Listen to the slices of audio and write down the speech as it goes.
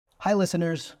Hi,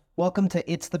 listeners. Welcome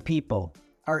to It's the People,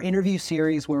 our interview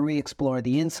series where we explore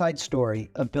the inside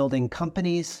story of building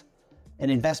companies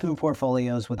and investment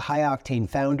portfolios with high-octane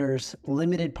founders,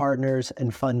 limited partners,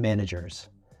 and fund managers.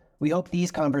 We hope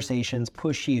these conversations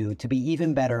push you to be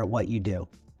even better at what you do.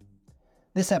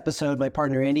 This episode, my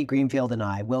partner Andy Greenfield and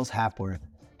I, Wills Hapworth,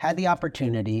 had the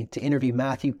opportunity to interview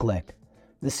Matthew Glick,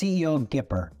 the CEO of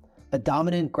Gipper, a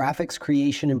dominant graphics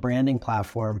creation and branding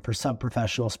platform for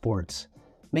sub-professional sports,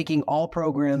 making all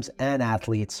programs and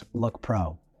athletes look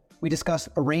pro. We discussed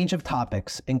a range of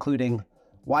topics, including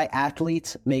why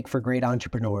athletes make for great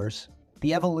entrepreneurs,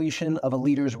 the evolution of a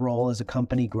leader's role as a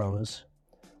company grows,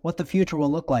 what the future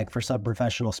will look like for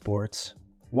sub-professional sports,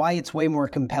 why it's way more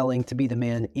compelling to be the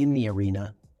man in the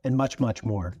arena, and much, much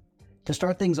more. To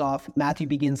start things off, Matthew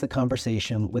begins the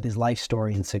conversation with his life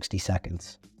story in 60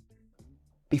 seconds.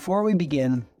 Before we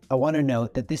begin, I want to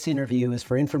note that this interview is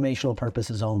for informational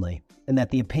purposes only, and that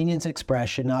the opinions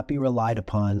expressed should not be relied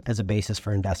upon as a basis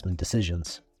for investment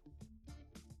decisions.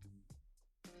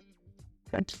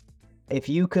 If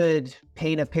you could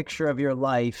paint a picture of your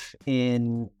life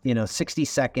in, 60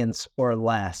 seconds or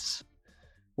less,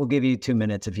 we'll give you 2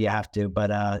 minutes if you have to,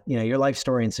 but, your life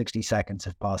story in 60 seconds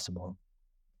if possible.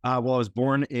 Well, I was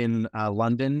born in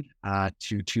London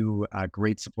to two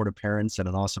great supportive parents and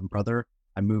an awesome brother.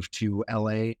 I moved to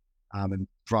LA and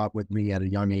brought with me at a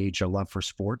young age a love for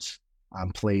sports.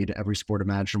 Played every sport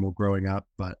imaginable growing up,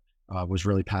 but was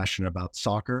really passionate about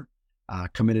soccer.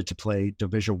 Committed to play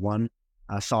Division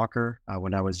I soccer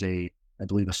when I was I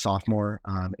believe a sophomore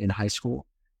in high school.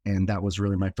 And that was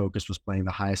really my focus, was playing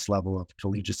the highest level of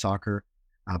collegiate soccer,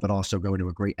 but also going to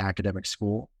a great academic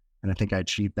school. And I think I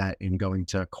achieved that in going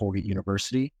to Colgate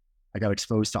University. I got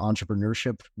exposed to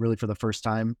entrepreneurship really for the first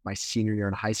time my senior year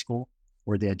in high school,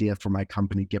 where the idea for my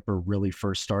company Gipper really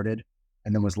first started,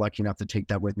 and then was lucky enough to take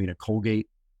that with me to Colgate,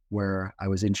 where I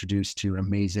was introduced to an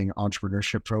amazing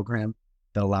entrepreneurship program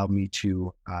that allowed me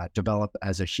to develop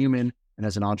as a human and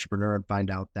as an entrepreneur, and find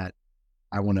out that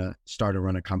I want to start and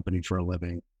run a company for a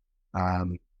living.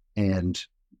 And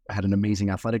I had an amazing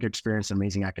athletic experience, an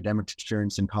amazing academic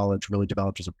experience in college, really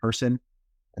developed as a person,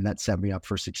 and that set me up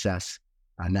for success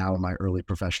now in my early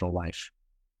professional life.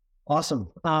 Awesome.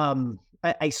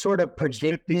 I sort of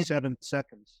predicted 57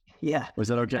 seconds. Yeah. Was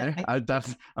that okay?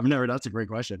 That's a great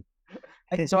question.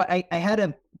 So I had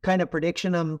a kind of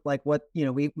prediction of like what,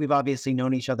 we've obviously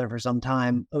known each other for some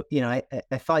time. I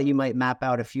thought you might map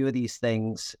out a few of these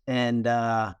things. And,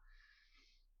 I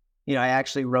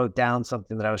actually wrote down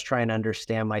something that I was trying to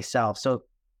understand myself. So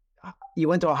you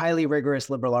went to a highly rigorous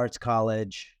liberal arts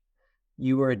college.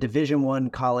 You were a Division I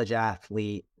college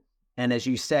athlete. And as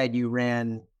you said, you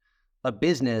ran a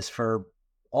business for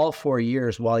all 4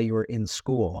 years while you were in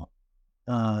school,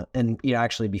 and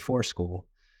actually before school.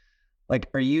 Like,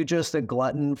 are you just a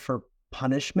glutton for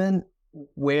punishment?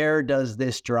 Where does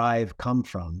this drive come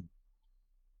from?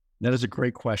 That is a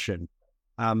great question.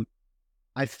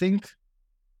 I think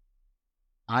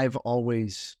I've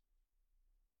always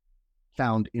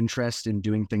found interest in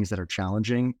doing things that are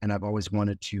challenging, and I've always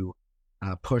wanted to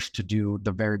push to do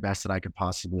the very best that I could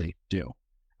possibly do.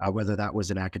 Whether that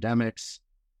was in academics,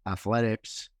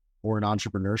 athletics, or in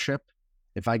entrepreneurship.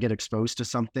 If I get exposed to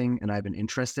something and I have an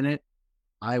interest in it,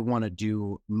 I want to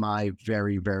do my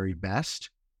very, very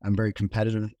best. I'm very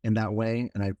competitive in that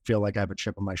way, and I feel like I have a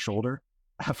chip on my shoulder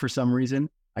for some reason.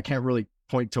 I can't really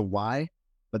point to why,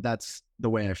 but that's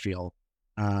the way I feel.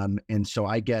 And so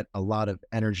I get a lot of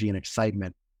energy and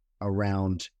excitement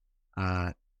around,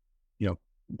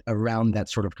 around that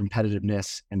sort of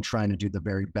competitiveness and trying to do the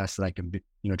very best that I can be,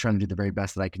 trying to do the very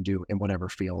best that I can do in whatever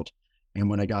field. And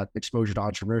when I got exposure to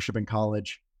entrepreneurship in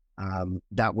college,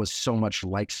 that was so much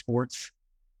like sports.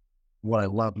 What I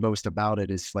love most about it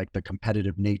is like the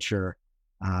competitive nature,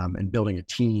 and building a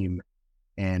team,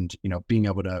 and, being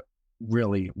able to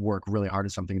really work really hard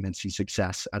at something and then see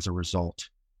success as a result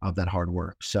of that hard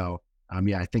work. So,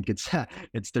 I think it's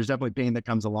there's definitely pain that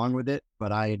comes along with it,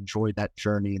 but I enjoyed that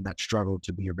journey and that struggle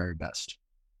to be your very best.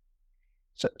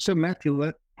 So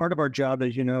Matthew, part of our job,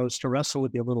 as you know, is to wrestle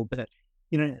with you a little bit.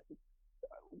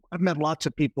 I've met lots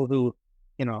of people who,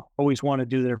 always want to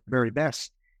do their very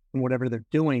best in whatever they're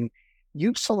doing.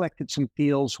 You've selected some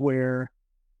fields where,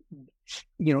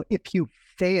 if you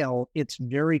fail, it's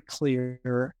very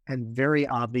clear and very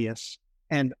obvious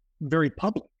and very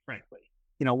public, frankly.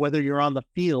 Whether you're on the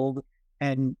field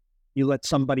and you let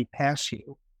somebody pass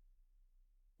you,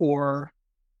 or,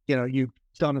 you've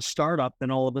done a startup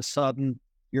and all of a sudden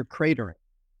you're cratering.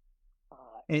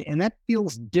 And that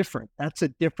feels different. That's a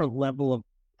different level of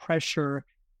pressure.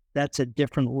 That's a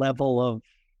different level of,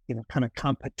 kind of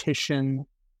competition.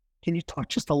 Can you talk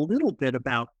just a little bit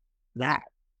about that?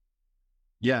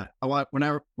 Yeah. When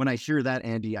I hear that,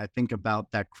 Andy, I think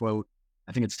about that quote.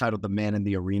 I think it's titled "The Man in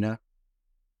the Arena."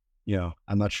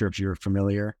 I'm not sure if you're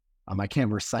familiar. I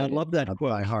can't I recite it love that by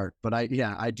quote. heart, but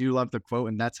I do love the quote,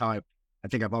 and that's how I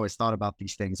think I've always thought about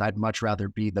these things. I'd much rather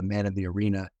be the man in the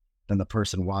arena than the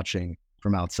person watching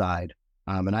from outside.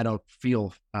 And I don't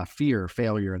feel fear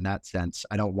failure in that sense.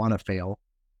 I don't want to fail,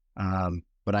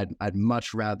 but I'd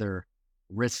much rather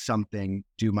risk something,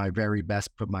 do my very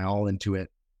best, put my all into it,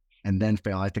 and then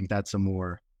fail. I think that's a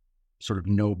more sort of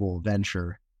noble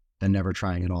venture than never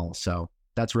trying at all. So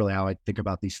that's really how I think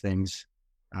about these things.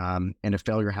 And if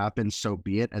failure happens, so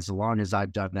be it, as long as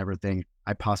I've done everything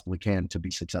I possibly can to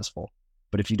be successful.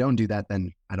 But if you don't do that,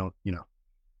 then I don't,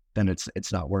 then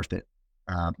it's not worth it.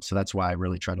 So that's why I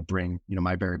really try to bring,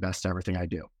 my very best to everything I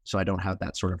do. So I don't have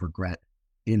that sort of regret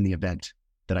in the event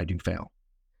that I do fail.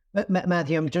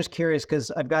 Matthew, I'm just curious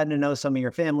because I've gotten to know some of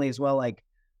your family as well. Like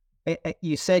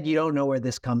you said, you don't know where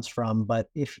this comes from, but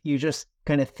if you just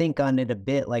kind of think on it a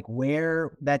bit, like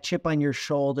where that chip on your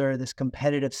shoulder, this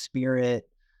competitive spirit,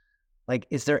 like,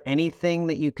 is there anything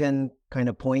that you can kind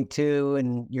of point to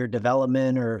in your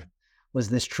development, or was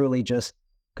this truly just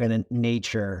kind of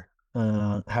nature,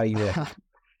 how you were?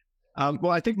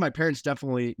 Well, I think my parents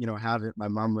definitely, have it. My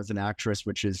mom was an actress,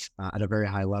 which is at a very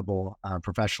high level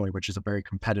professionally, which is a very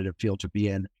competitive field to be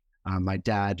in. My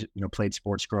dad, played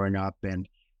sports growing up, and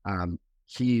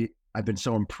I've been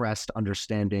so impressed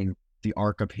understanding the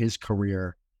arc of his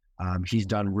career. He's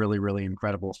done really, really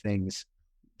incredible things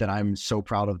that I'm so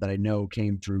proud of, that I know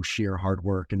came through sheer hard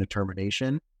work and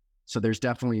determination. So there's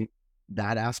definitely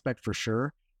that aspect for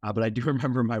sure. But I do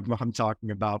remember my mom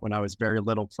talking about when I was very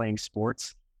little playing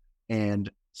sports,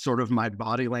 and sort of my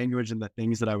body language and the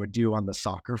things that I would do on the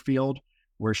soccer field,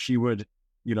 where she would,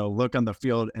 look on the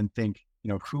field and think,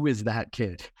 who is that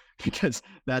kid? Because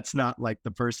that's not like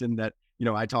the person that,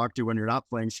 I talk to when you're not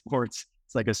playing sports.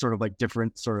 It's like a sort of like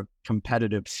different sort of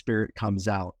competitive spirit comes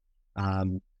out.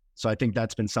 So I think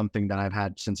that's been something that I've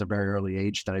had since a very early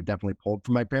age that I've definitely pulled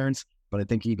from my parents, but I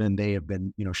think even they have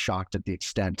been, shocked at the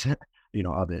extent,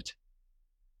 of it.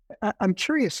 I'm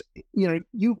curious,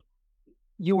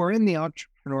 you were in the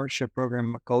entrepreneurship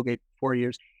program at Colgate for 4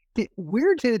 years.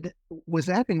 Was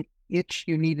that an itch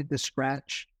you needed to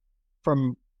scratch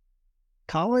from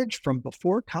college, from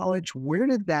before college? Where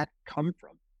did that come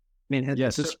from? I mean, has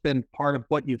Yes. this been part of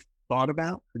what you've thought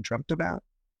about or dreamt about?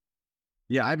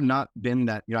 Yeah, I've not been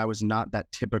that, I was not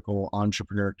that typical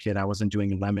entrepreneur kid. I wasn't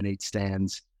doing lemonade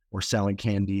stands or selling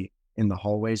candy in the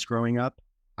hallways growing up.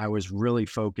 I was really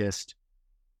focused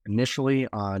initially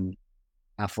on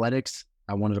athletics.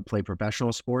 I wanted to play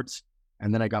professional sports.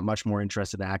 And then I got much more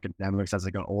interested in academics as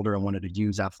I got older. I wanted to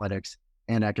use athletics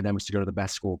and academics to go to the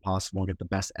best school possible and get the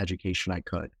best education I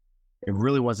could. It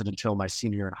really wasn't until my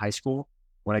senior year in high school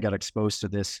when I got exposed to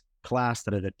this class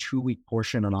that had a 2-week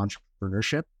portion on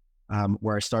entrepreneurship,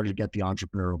 where I started to get the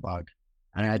entrepreneurial bug.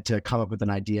 And I had to come up with an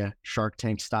idea, Shark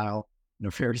Tank style,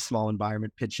 very small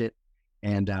environment, pitch it,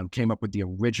 and came up with the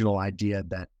original idea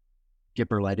that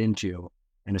Gipper led into.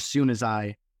 And as soon as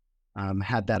I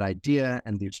had that idea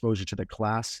and the exposure to the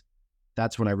class,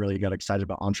 that's when I really got excited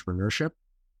about entrepreneurship.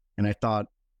 And I thought,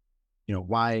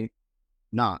 why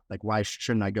not? Like, why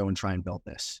shouldn't I go and try and build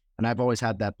this? And I've always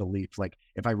had that belief, like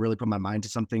if I really put my mind to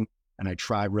something and I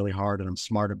try really hard and I'm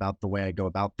smart about the way I go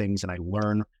about things and I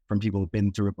learn from people who've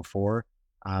been through it before,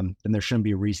 then there shouldn't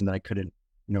be a reason that I couldn't,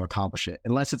 accomplish it.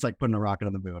 Unless it's like putting a rocket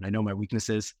on the moon. I know my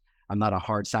weaknesses. I'm not a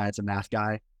hard science and math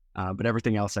guy, but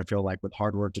everything else I feel like with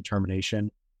hard work, determination,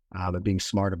 but being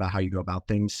smart about how you go about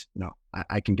things,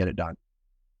 I can get it done.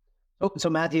 So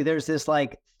Matthew, there's this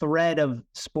like thread of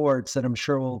sports that I'm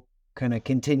sure will kind of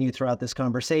continue throughout this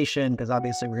conversation, because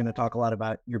obviously we're going to talk a lot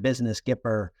about your business,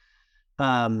 Gipper.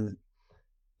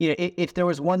 If there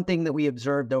was one thing that we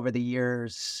observed over the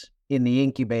years in the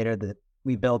incubator that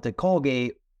we built at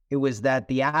Colgate, it was that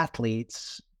the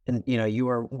athletes, and you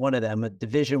are one of them, a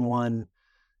Division I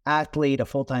athlete, a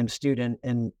full-time student,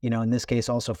 and in this case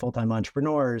also full-time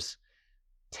entrepreneurs,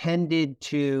 tended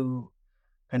to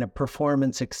kind of perform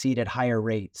and succeed at higher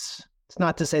rates. It's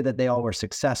not to say that they all were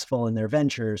successful in their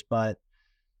ventures, but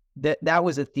that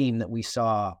was a theme that we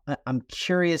saw. I'm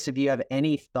curious if you have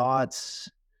any thoughts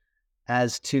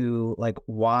as to like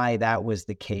why that was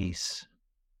the case.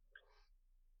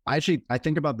 I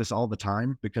think about this all the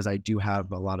time because I do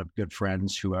have a lot of good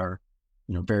friends who are,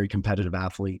 very competitive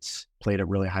athletes, played at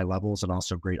really high levels, and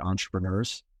also great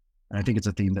entrepreneurs. And I think it's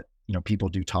a theme that, people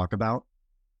do talk about.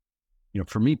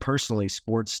 For me personally,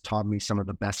 sports taught me some of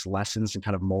the best lessons and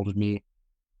kind of molded me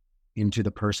into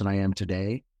the person I am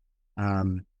today.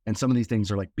 And some of these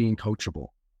things are like being coachable.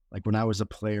 Like when I was a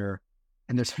player,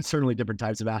 and there's certainly different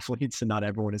types of athletes and not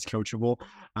everyone is coachable.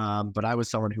 But I was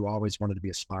someone who always wanted to be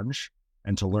a sponge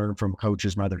and to learn from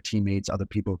coaches, my other teammates, other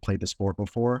people who played the sport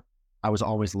before. I was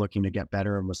always looking to get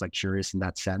better and was like curious in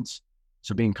that sense.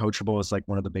 So being coachable is like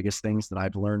one of the biggest things that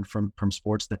I've learned from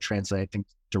sports that translate, I think,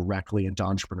 directly into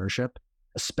entrepreneurship,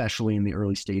 especially in the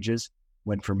early stages.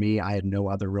 When for me, I had no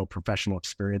other real professional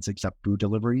experience except food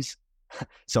deliveries.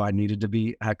 So I needed to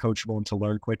be coachable and to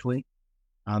learn quickly.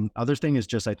 Other thing is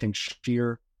just, I think,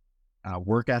 sheer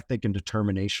work ethic and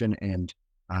determination and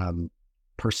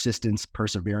persistence,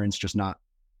 perseverance, just not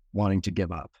wanting to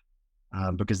give up.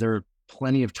 Because there are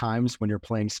plenty of times when you're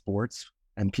playing sports,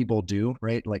 and people do,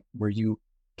 right? Like where you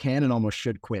can and almost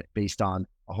should quit based on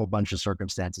a whole bunch of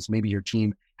circumstances. Maybe your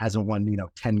team hasn't won,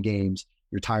 10 games.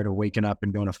 You're tired of waking up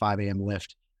and going to 5 a.m.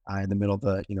 lift in the middle of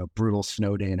the, brutal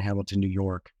snow day in Hamilton, New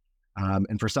York.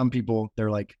 And for some people, they're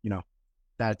like,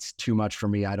 that's too much for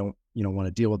me. I don't, want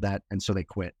to deal with that. And so they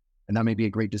quit. And that may be a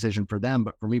great decision for them.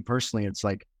 But for me personally, it's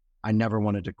like, I never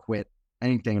wanted to quit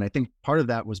anything. And I think part of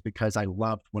that was because I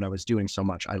loved what I was doing so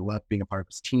much. I loved being a part of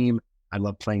this team. I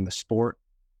loved playing the sport.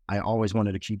 I always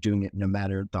wanted to keep doing it no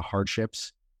matter the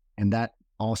hardships. And that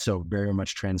also very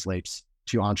much translates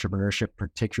to entrepreneurship,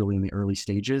 particularly in the early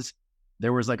stages.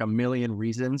 There was like a million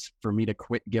reasons for me to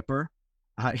quit Gipper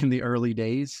in the early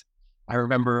days. I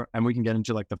remember, and we can get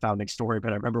into like the founding story,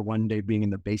 but I remember one day being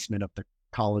in the basement of the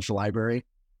college library,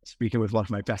 speaking with one of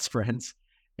my best friends.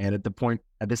 And at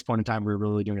this point in time, we were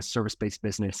really doing a service-based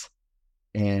business,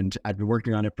 and I'd been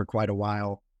working on it for quite a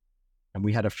while, and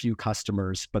we had a few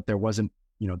customers, but there wasn't,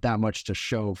 that much to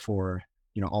show for,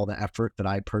 all the effort that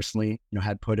I personally,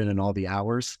 had put in and all the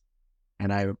hours.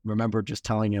 And I remember just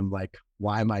telling him like,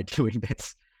 why am I doing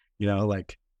this?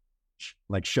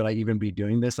 Like, should I even be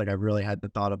doing this? Like, I really had the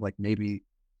thought of like, maybe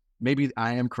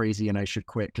I am crazy and I should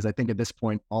quit. Cause I think at this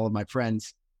point, all of my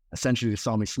friends essentially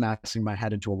saw me smashing my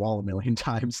head into a wall a million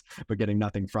times, but getting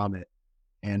nothing from it.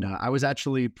 And I was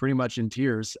actually pretty much in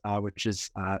tears, which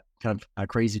is kind of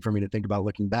crazy for me to think about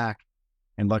looking back.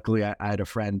 And luckily I had a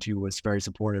friend who was very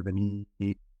supportive, and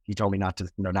he told me not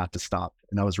to stop.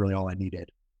 And that was really all I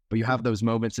needed. But you have those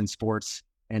moments in sports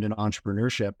and in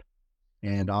entrepreneurship.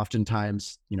 And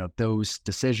oftentimes, those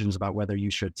decisions about whether you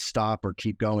should stop or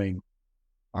keep going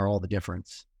are all the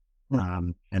difference.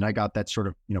 And I got that sort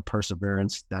of,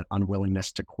 perseverance, that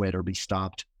unwillingness to quit or be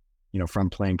stopped, from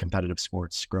playing competitive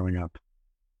sports growing up.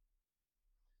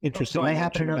 Interesting. So I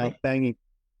happen to know about banging.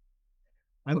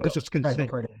 I was just going to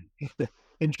say,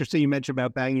 interesting you mentioned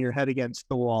about banging your head against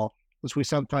the wall, because we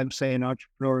sometimes say an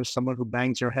entrepreneur is someone who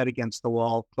bangs their head against the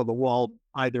wall till the wall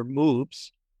either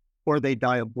moves or they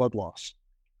die of blood loss.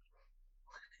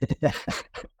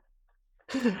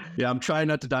 Yeah, I'm trying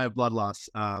not to die of blood loss.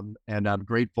 And I'm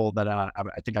grateful that I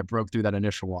think I broke through that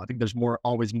initial wall. I think there's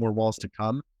always more walls to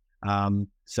come.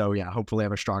 So yeah, hopefully I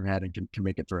have a strong head and can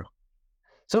make it through.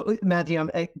 So Matthew,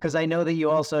 because I know that you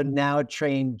also now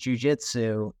train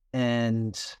jujitsu,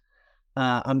 and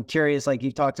I'm curious, like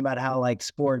you've talked about how like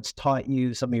sports taught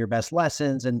you some of your best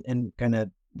lessons and kind of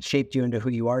shaped you into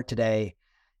who you are today.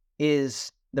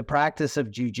 Is the practice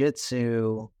of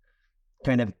jujitsu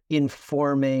kind of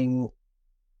informing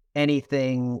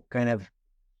anything kind of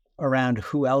around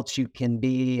who else you can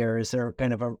be, or is there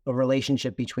kind of a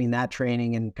relationship between that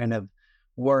training and kind of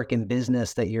work and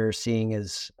business that you're seeing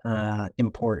as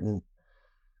important?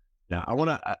 Yeah, I want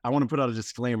to put out a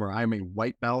disclaimer. I'm a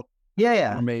white belt.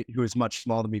 Yeah. Roommate who is much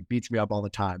smaller than me beats me up all the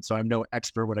time, so I'm no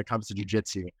expert when it comes to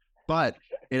jiu-jitsu. But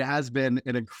it has been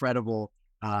an incredible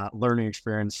learning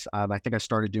experience. I think I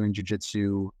started doing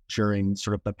jiu-jitsu during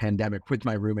sort of the pandemic with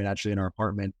my roommate actually in our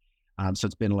apartment. So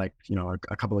it's been like,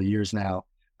 a couple of years now.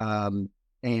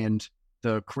 And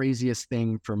the craziest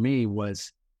thing for me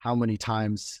was how many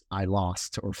times I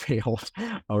lost or failed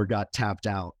or got tapped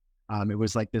out. It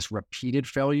was like this repeated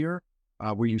failure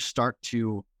where you start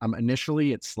to,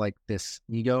 initially it's like this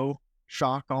ego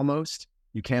shock almost.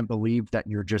 You can't believe that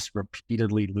you're just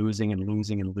repeatedly losing and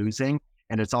losing and losing.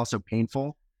 And it's also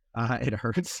painful. It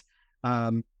hurts.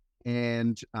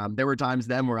 And there were times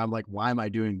then where I'm like, why am I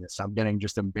doing this? I'm getting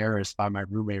just embarrassed by my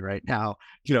roommate right now,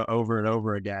 over and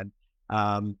over again.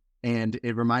 And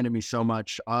it reminded me so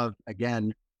much of,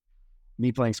 again,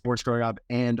 me playing sports growing up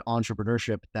and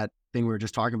entrepreneurship, that thing we were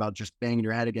just talking about, just banging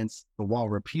your head against the wall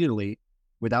repeatedly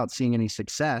without seeing any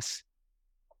success.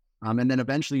 And then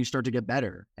eventually you start to get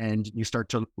better and you start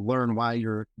to learn why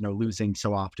you're, losing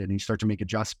so often, and you start to make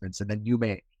adjustments, and then you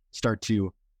may start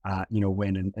to,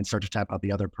 win and start to tap out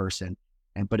the other person.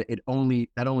 But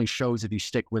that only shows if you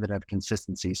stick with it, have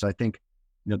consistency. So I think,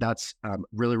 that's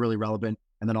really, really relevant.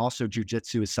 And then also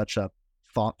jujitsu is such a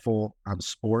thoughtful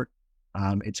sport.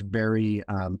 It's very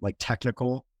like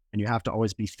technical, and you have to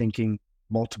always be thinking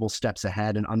multiple steps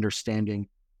ahead and understanding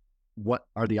what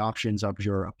are the options of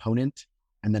your opponent,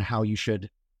 and then how you should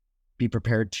be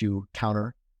prepared to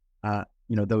counter,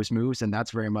 those moves. And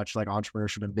that's very much like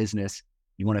entrepreneurship and business.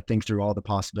 You want to think through all the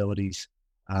possibilities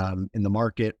in the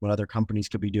market, what other companies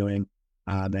could be doing,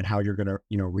 and how you're going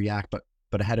to, react,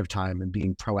 but ahead of time, and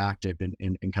being proactive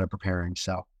in kind of preparing.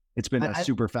 So it's been a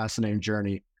super fascinating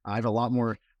journey. I have a lot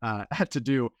more to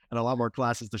do and a lot more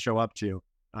classes to show up to.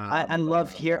 I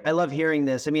love hearing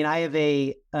this. I mean, I have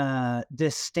a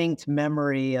distinct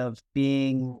memory of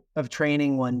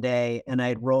training one day, and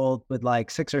I'd rolled with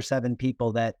like 6 or 7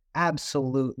 people that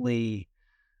absolutely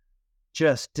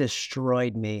just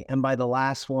destroyed me. And by the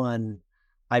last one,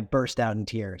 I burst out in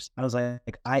tears. I was like,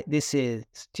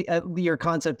 your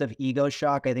concept of ego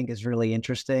shock, I think, is really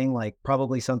interesting. Like,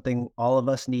 probably something all of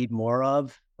us need more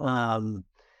of.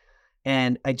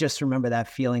 And I just remember that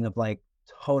feeling of like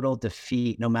total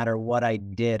defeat. No matter what I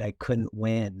did, I couldn't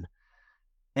win.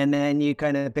 And then you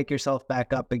kind of pick yourself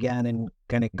back up again and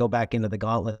kind of go back into the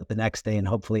gauntlet the next day, and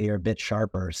hopefully you're a bit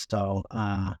sharper. So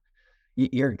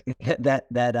you're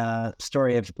that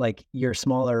story of like your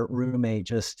smaller roommate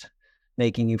just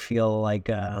making you feel like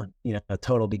a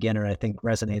total beginner, I think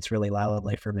resonates really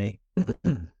loudly for me.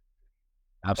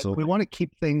 Absolutely. We want to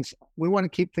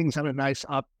keep things on a nice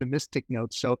optimistic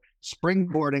note. So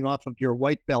springboarding off of your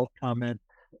white belt comment,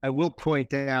 I will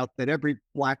point out that every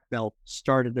black belt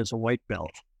started as a white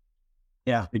belt.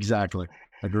 Yeah, exactly.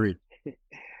 Agreed.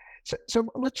 So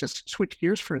let's just switch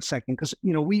gears for a second, because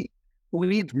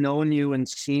we've known you and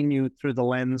seen you through the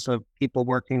lens of people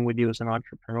working with you as an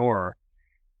entrepreneur.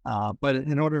 But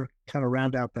in order to kind of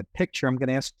round out that picture, I'm going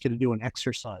to ask you to do an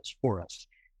exercise for us.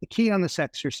 The key on this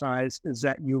exercise is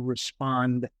that you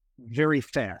respond very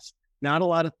fast. Not a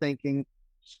lot of thinking,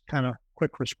 kind of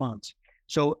quick response.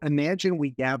 So imagine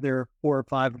we gather 4 or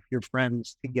 5 of your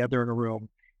friends together in a room,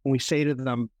 and we say to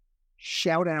them,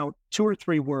 shout out 2 or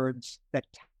 3 words that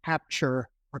capture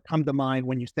or come to mind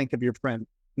when you think of your friend,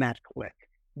 Matt Glick.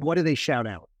 What do they shout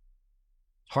out?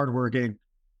 Hardworking,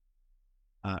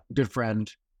 good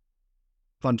friend,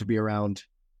 fun to be around,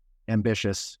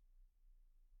 ambitious.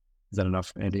 Is that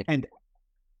enough, Andy? And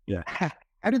yeah,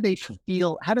 how do they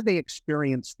feel? How do they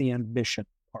experience the ambition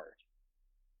part?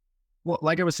 Well,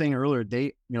 like I was saying earlier,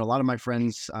 a lot of my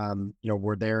friends,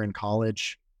 were there in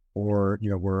college, or,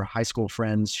 were high school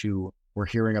friends who were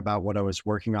hearing about what I was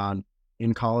working on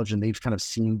in college, and they've kind of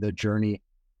seen the journey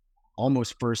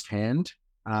almost firsthand.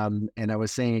 And I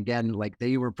was saying again, like,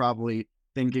 they were probably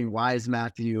thinking, why is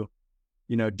Matthew,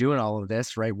 doing all of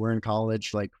this, right? We're in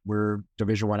college, like, we're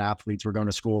Division I athletes, we're going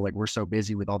to school, like, we're so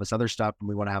busy with all this other stuff, and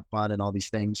we want to have fun and all these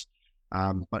things.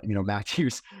 But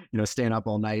Matthew's, staying up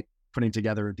all night, putting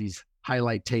together these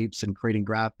highlight tapes and creating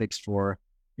graphics for,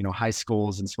 high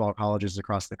schools and small colleges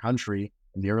across the country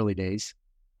in the early days.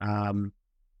 And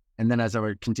then as I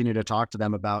would continue to talk to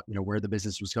them about, where the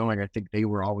business was going, I think they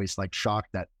were always like shocked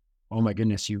that, oh my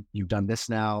goodness, you've done this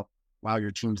now. Wow,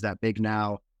 your team's that big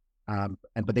now.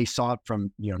 But they saw it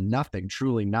from, nothing,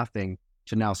 truly nothing,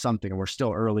 to now something. And we're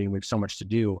still early and we have so much to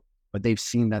do, but they've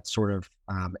seen that sort of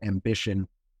ambition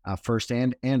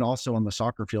firsthand. And also on the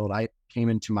soccer field, I came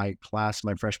into my class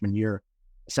my freshman year,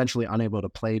 essentially unable to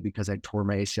play because I tore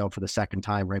my ACL for the second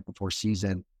time right before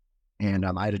season. And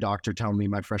I had a doctor tell me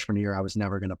my freshman year I was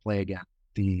never going to play again.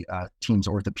 The team's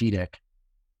orthopedic.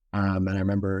 And I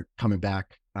remember coming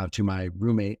back to my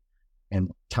roommate and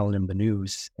telling him the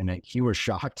news, and he was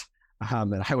shocked.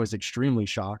 And I was extremely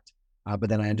shocked. But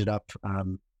then I ended up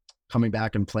coming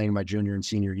back and playing my junior and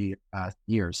senior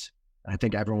years. And I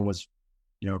think everyone was,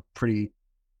 pretty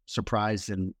surprised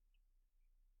and,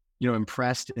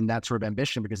 impressed in that sort of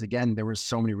ambition, because again, there were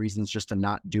so many reasons just to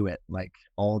not do it. Like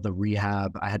all the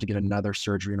rehab, I had to get another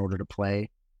surgery in order to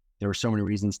play. There were so many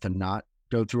reasons to not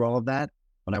go through all of that,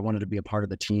 but I wanted to be a part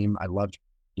of the team. I loved,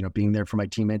 being there for my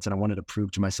teammates, and I wanted to prove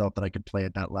to myself that I could play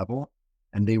at that level.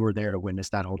 And they were there to witness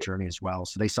that whole journey as well.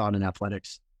 So they saw it in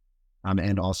athletics,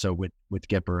 and also with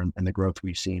Gipper and the growth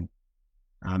we've seen.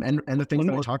 And the things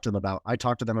that I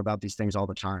talk to them about these things all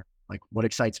the time. Like, what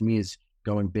excites me is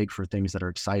going big for things that are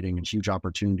exciting and huge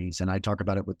opportunities. And I talk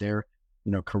about it with their,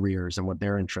 careers and what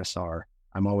their interests are.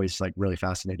 I'm always like really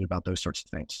fascinated about those sorts of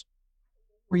things.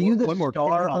 Were you the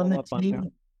star on the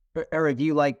team, or have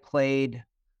you like played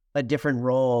a different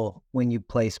role when you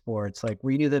play sports? Like,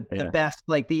 were you the best,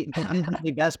 like the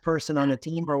best person on the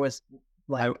team, or was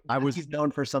like I was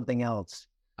known for something else?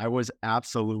 I was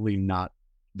absolutely not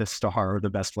the star or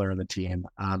the best player on the team.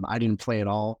 I didn't play at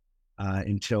all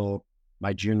until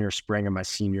my junior, spring, and my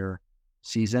senior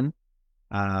season.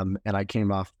 And I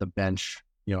came off the bench,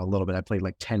 a little bit. I played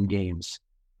like 10 games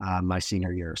my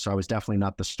senior year. So I was definitely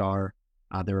not the star.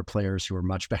 There were players who were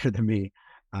much better than me,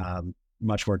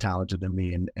 much more talented than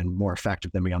me, and more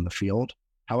effective than me on the field.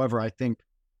 However, I think,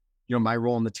 my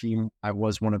role in the team, I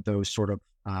was one of those sort of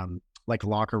like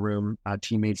locker room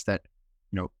teammates that,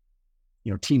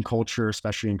 team culture,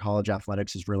 especially in college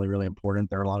athletics, is really, really important.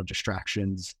 There are a lot of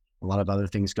distractions, a lot of other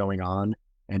things going on,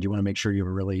 and you want to make sure you have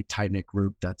a really tight knit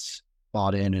group that's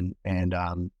bought in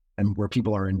and where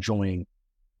people are enjoying,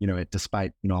 it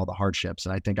despite all the hardships.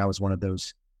 And I think I was one of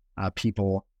those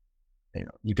people.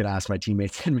 You could ask my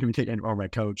teammates or my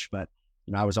coach, but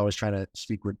I was always trying to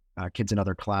speak with kids in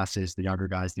other classes, the younger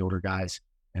guys, the older guys,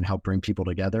 and help bring people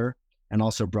together, and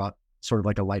also brought sort of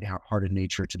like a lighthearted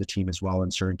nature to the team as well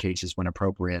in certain cases when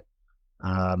appropriate.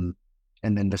 And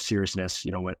then the seriousness,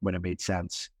 when it made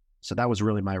sense. So that was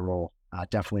really my role.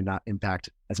 Definitely not impact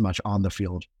as much on the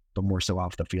field, but more so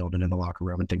off the field and in the locker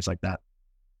room and things like that.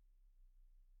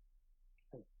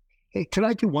 Hey, can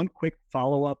I do one quick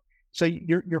follow-up? So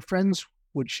your friends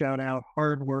would shout out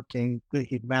hardworking,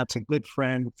 Matt's a good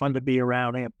friend, fun to be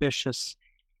around, ambitious.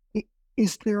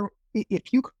 Is there,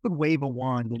 if you could wave a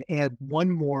wand and add one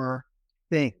more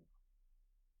thing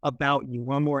about you,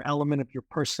 one more element of your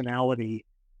personality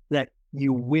that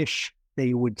you wish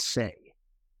they would say,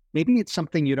 maybe it's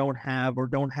something you don't have or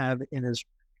don't have in as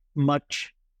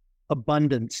much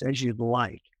abundance as you'd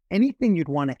like, anything you'd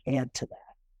want to add to that?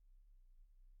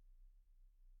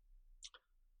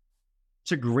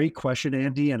 It's a great question,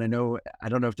 Andy. And I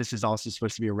don't know if this is also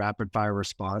supposed to be a rapid fire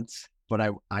response, but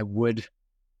I would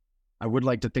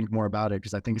like to think more about it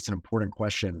because I think it's an important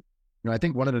question. I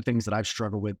think one of the things that I've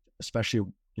struggled with, especially,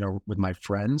 with my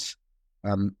friends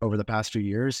over the past few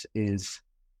years, is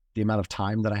the amount of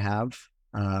time that I have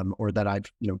or that I've,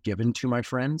 given to my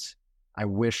friends. I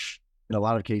wish in a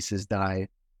lot of cases that I,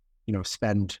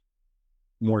 spend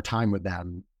more time with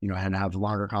them, and have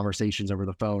longer conversations over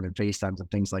the phone and FaceTimes and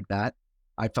things like that.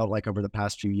 I felt like over the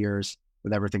past few years,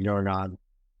 with everything going on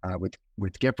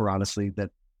with Gipper, honestly, that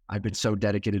I've been so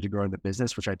dedicated to growing the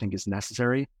business, which I think is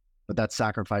necessary, but that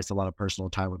sacrificed a lot of personal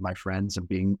time with my friends and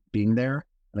being there.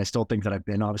 And I still think that I've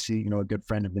been obviously, a good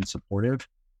friend and been supportive,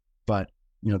 but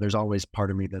there's always part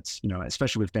of me that's,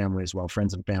 especially with family as well,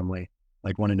 friends and family,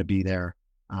 like wanting to be there,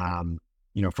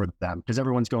 for them, because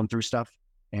everyone's going through stuff.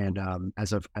 And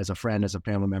as a friend, as a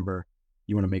family member,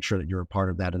 you want to make sure that you're a part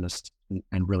of that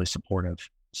and really supportive.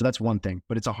 So that's one thing,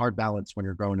 but it's a hard balance when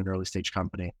you're growing an early stage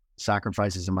company.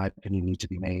 Sacrifices, in my opinion, need to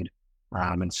be made.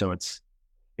 And so it's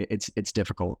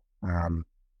difficult.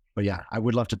 But yeah, I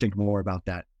would love to think more about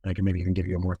that. And I can maybe even give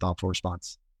you a more thoughtful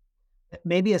response.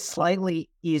 Maybe a slightly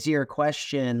easier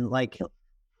question, like,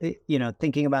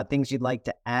 thinking about things you'd like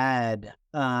to add.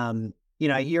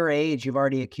 At your age, you've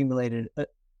already accumulated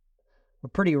a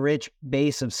pretty rich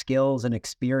base of skills and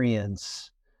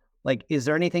experience. Like, is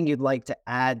there anything you'd like to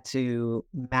add to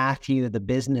Matthew, the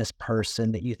business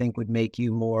person, that you think would make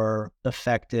you more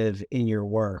effective in your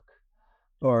work?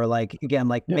 Or like, again,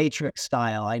 like Matrix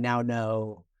style, I now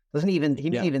know, he didn't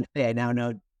even say, I now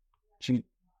know,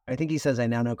 I think he says, I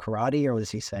now know karate, or what does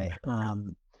he say?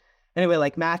 Anyway,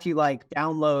 like Matthew, like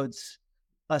downloads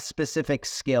a specific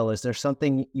skill. Is there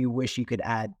something you wish you could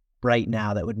add right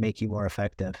now that would make you more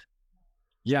effective?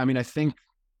 Yeah. I mean, I think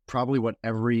probably what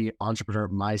every entrepreneur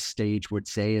at my stage would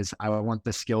say is I want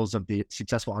the skills of the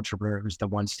successful entrepreneur who's the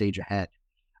one stage ahead.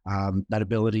 That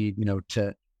ability,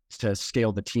 to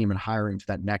scale the team and hiring to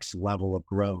that next level of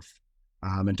growth,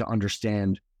 and to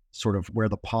understand sort of where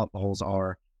the potholes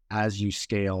are as you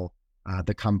scale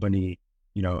the company,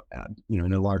 in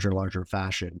a larger and larger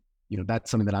fashion.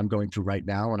 That's something that I'm going through right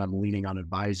now, and I'm leaning on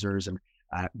advisors and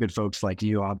good folks like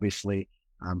you, obviously,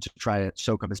 to try to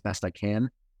soak up as best I can.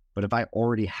 But if I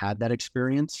already had that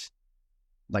experience,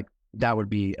 like that would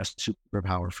be a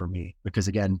superpower for me, because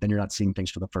again, then you're not seeing things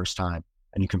for the first time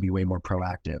and you can be way more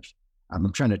proactive.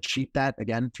 I'm trying to cheat that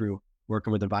again through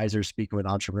working with advisors, speaking with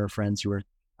entrepreneur friends who are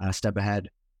a step ahead,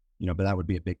 but that would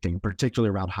be a big thing, particularly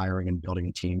around hiring and building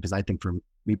a team. Because I think for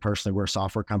me personally, we're a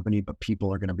software company, but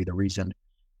people are going to be the reason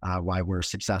why we're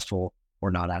successful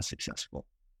or not as successful.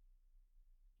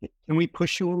 Can we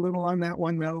push you a little on that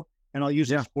one though? And I'll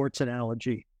use a sports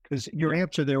analogy, because your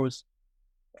answer there was,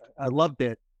 I loved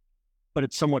it, but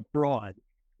it's somewhat broad.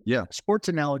 Yeah. A sports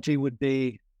analogy would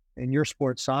be, in your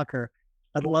sport, soccer,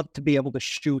 I'd love to be able to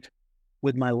shoot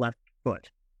with my left foot.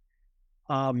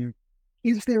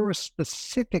 Is there a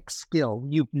specific skill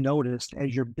you've noticed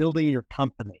as you're building your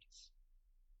companies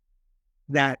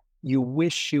that you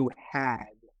wish you had,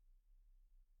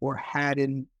 or had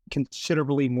in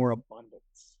considerably more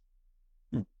abundance.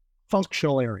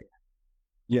 Functional area.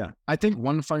 Yeah, I think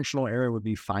one functional area would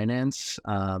be finance.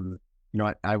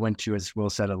 I went to, as Will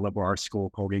said, a liberal arts school,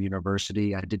 Colgate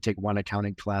University. I did take one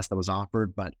accounting class that was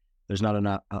offered, but there's not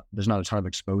a ton of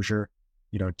exposure,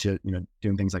 to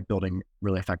doing things like building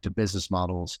really effective business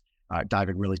models,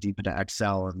 diving really deep into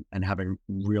Excel and having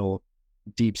real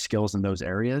deep skills in those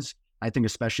areas. I think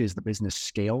especially as the business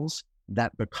scales,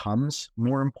 that becomes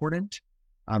more important,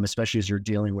 especially as you're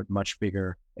dealing with much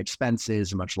bigger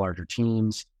expenses and much larger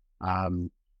teams.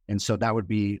 And so that would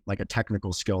be like a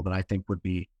technical skill that I think would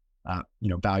be,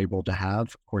 valuable to have.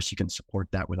 Of course, you can support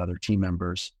that with other team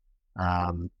members.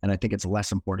 And I think it's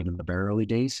less important in the very early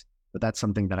days, but that's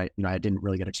something that I didn't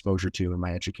really get exposure to in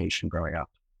my education growing up.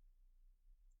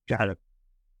 Got it.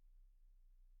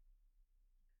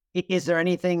 Is there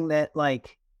anything that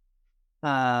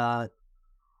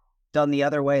done the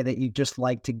other way that you just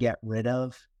like to get rid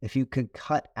of? If you could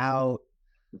cut out,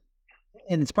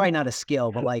 and it's probably not a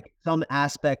skill, but like some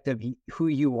aspect of who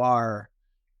you are,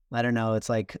 I don't know, it's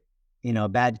like, a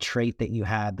bad trait that you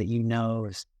have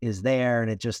that is there, and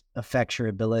it just affects your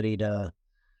ability to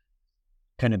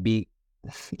kind of be,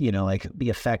 be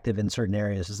effective in certain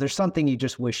areas. Is there something you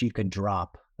just wish you could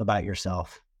drop about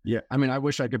yourself? Yeah. I mean, I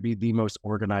wish I could be the most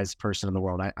organized person in the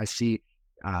world. I see,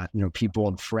 people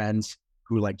and friends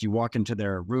who, like, you walk into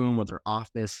their room or their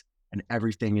office and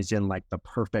everything is in like the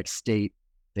perfect state.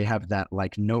 They have that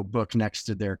like notebook next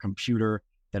to their computer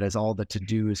that has all the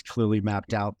to-dos clearly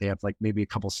mapped out. They have like maybe a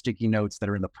couple sticky notes that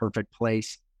are in the perfect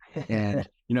place. And,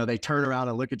 they turn around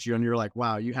and look at you and you're like,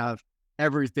 wow, you have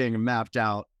everything mapped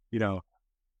out,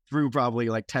 through probably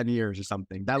like 10 years or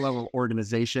something. That level of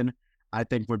organization, I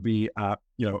think would be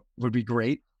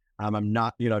great. I'm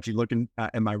not, if you look in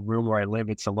my room where I live,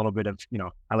 it's a little bit of,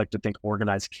 I like to think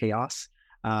organized chaos.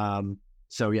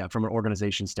 So yeah, from an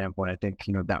organization standpoint, I think,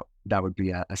 that would be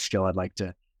a skill I'd like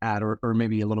to add, or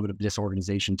maybe a little bit of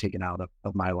disorganization taken out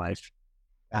of my life.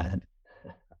 I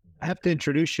have to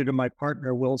introduce you to my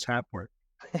partner, Will's Hapworth.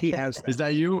 He has. Is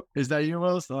that you?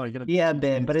 Will? Oh, yeah,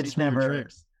 Ben, but it's never.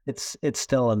 It's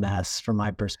still a mess from my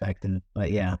perspective.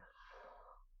 But yeah.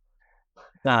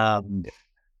 Well,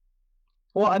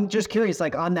 I'm just curious,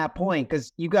 like on that point,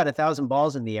 because you've got 1,000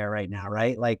 balls in the air right now,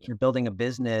 right? Like you're building a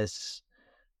business,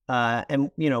 and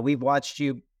we've watched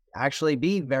you actually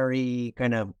be very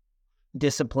kind of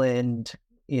disciplined,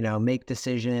 make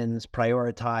decisions,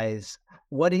 prioritize.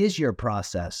 What is your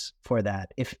process for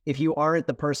that? If you aren't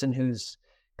the person who's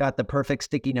got the perfect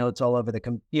sticky notes all over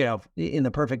in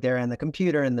the perfect area on the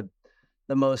computer and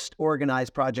the most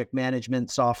organized project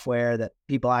management software that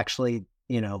people actually,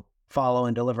 follow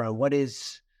and deliver on,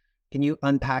 can you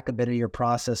unpack a bit of your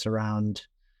process around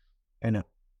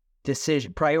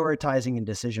prioritizing and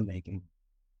decision making?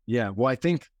 Yeah. Well, I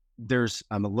think there's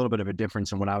a little bit of a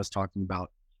difference in what I was talking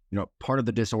about. Part of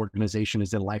the disorganization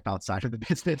is in life outside of the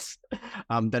business,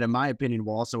 that in my opinion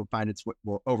will also find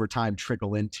will over time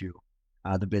trickle into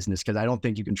the business, because I don't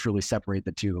think you can truly separate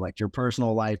the two. Like your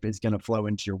personal life is going to flow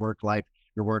into your work life.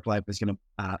 Your work life is going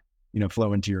to,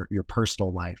 flow into your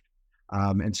personal life.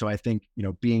 And so I think,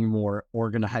 being more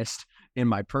organized in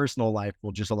my personal life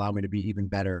will just allow me to be even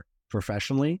better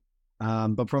professionally.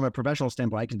 But from a professional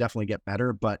standpoint, I can definitely get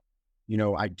better. But,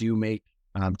 I do make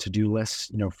to-do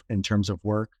lists, in terms of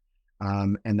work.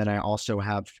 And then I also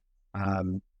have,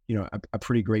 a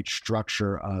pretty great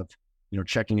structure of,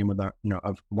 checking in with our,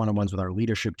 of one-on-ones with our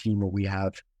leadership team, where we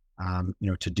have,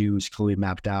 to-dos clearly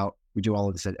mapped out. We do all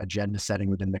of this agenda setting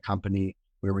within the company,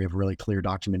 where we have really clear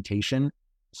documentation.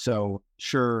 So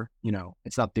sure,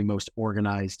 it's not the most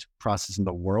organized process in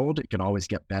the world. It can always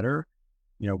get better.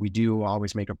 We do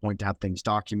always make a point to have things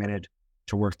documented,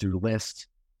 to work through lists,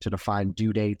 to define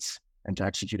due dates, and to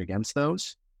execute against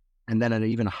those. And then at an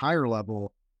even higher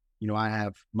level, I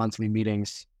have monthly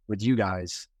meetings with you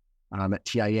guys at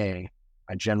TIA.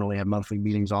 I generally have monthly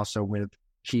meetings also with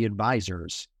key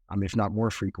advisors, if not more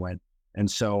frequent.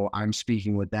 And so I'm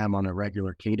speaking with them on a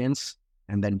regular cadence,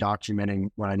 and then documenting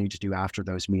what I need to do after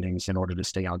those meetings in order to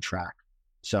stay on track.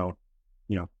 So,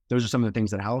 those are some of the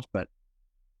things that help, but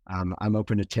I'm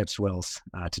open to tips, Wills,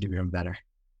 to do even better.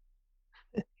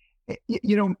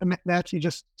 Matthew,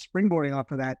 just springboarding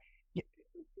off of that,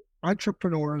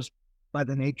 entrepreneurs by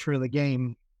the nature of the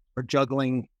game are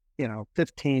juggling,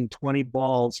 15, 20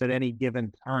 balls at any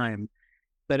given time.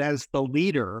 But as the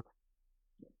leader,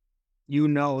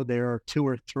 there are 2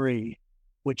 or 3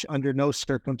 which under no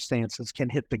circumstances can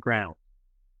hit the ground.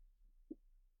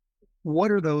 What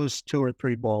are those 2 or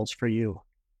 3 balls for you?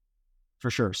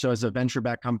 For sure. So as a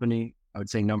venture-backed company, I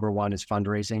would say number one is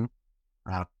fundraising.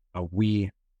 We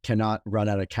cannot run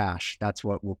out of cash. That's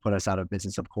what will put us out of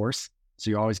business, of course. So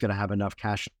you're always going to have enough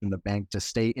cash in the bank to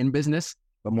stay in business,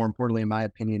 but more importantly, in my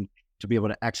opinion, to be able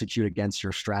to execute against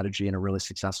your strategy in a really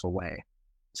successful way.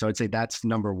 So I'd say that's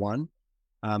number one.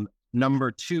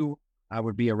 Number two, I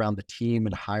would be around the team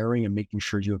and hiring and making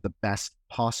sure you have the best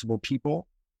possible people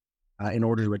in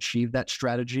order to achieve that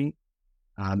strategy,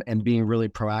 and being really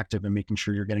proactive and making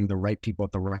sure you're getting the right people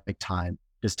at the right time,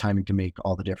 because timing can make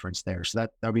all the difference there. So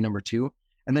that would be number two.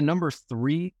 And then number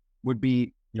three would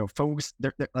be, focus,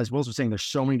 as Will was saying, there's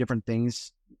so many different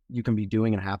things you can be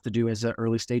doing and have to do as an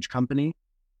early stage company.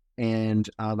 And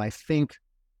I think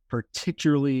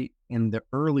particularly in the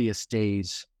earliest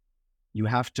days, you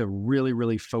have to really,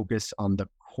 really focus on the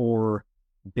core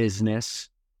business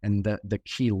and the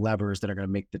key levers that are going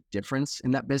to make the difference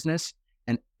in that business.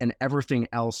 And everything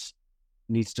else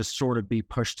needs to sort of be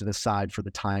pushed to the side for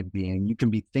the time being. You can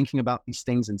be thinking about these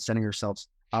things and setting yourselves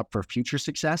up for future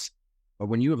success. But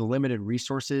when you have limited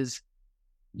resources,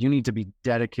 you need to be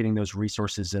dedicating those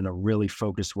resources in a really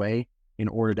focused way in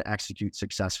order to execute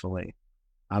successfully.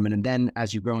 And then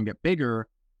as you grow and get bigger,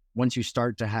 once you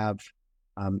start to have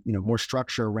more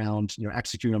structure around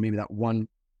executing on maybe that one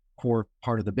core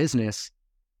part of the business,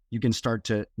 you can start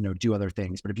to do other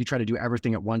things. But if you try to do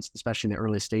everything at once, especially in the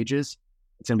early stages,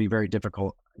 it's going to be very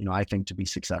difficult, I think, to be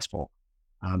successful.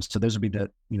 So those would be the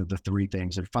three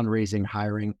things: of fundraising,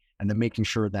 hiring, and then making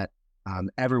sure that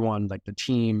everyone, like the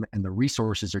team and the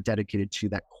resources, are dedicated to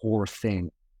that core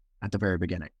thing at the very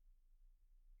beginning.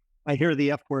 I hear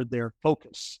the F word there,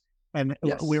 focus. And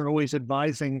Yes. we're always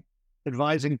advising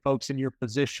folks in your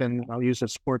position. I'll use a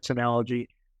sports analogy: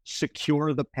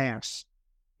 secure the pass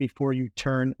before you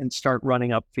turn and start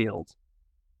running upfield.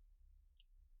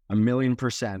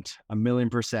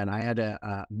 1,000,000%. I had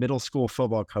a middle school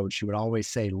football coach who would always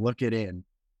say, look it in.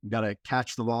 You got to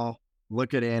catch the ball,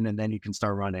 look it in, and then you can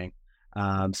start running.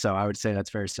 So I would say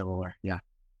that's very similar. Yeah.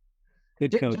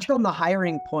 Good coach. Just on the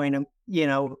hiring point,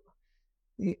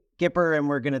 Gipper, and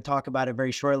we're going to talk about it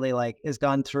very shortly, has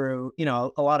gone through,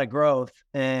 a lot of growth.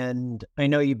 And I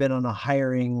know you've been on a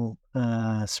hiring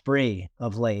spree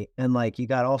of late, and you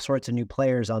got all sorts of new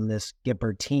players on this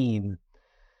Gipper team.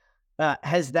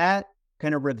 Has that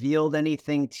kind of revealed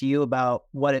anything to you about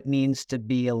what it means to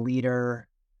be a leader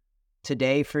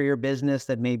today for your business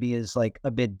that maybe is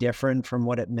a bit different from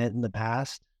what it meant in the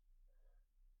past?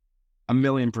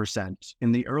 1,000,000%.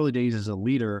 In the early days as a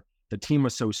leader, the team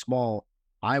was so small.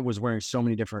 I was wearing so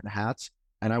many different hats,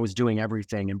 and I was doing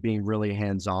everything and being really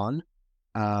hands-on.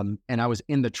 And I was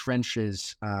in the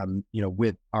trenches,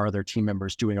 with our other team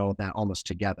members, doing all of that almost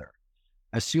together.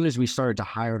 As soon as we started to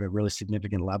hire at a really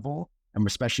significant level, and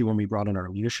especially when we brought in our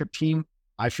leadership team,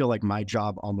 I feel like my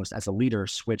job almost as a leader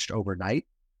switched overnight,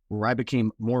 where I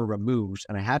became more removed,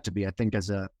 and I had to be. I think as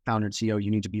a founder and CEO,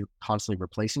 you need to be constantly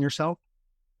replacing yourself.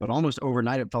 But almost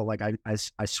overnight, it felt like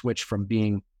I switched from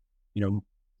being,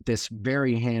 this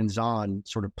very hands-on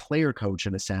sort of player coach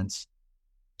in a sense,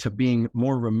 to being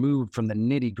more removed from the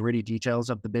nitty-gritty details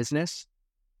of the business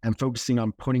and focusing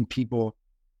on putting people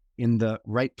in the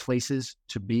right places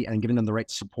to be and giving them the right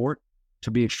support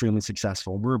to be extremely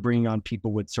successful. We're bringing on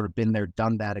people with sort of been there,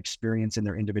 done that experience in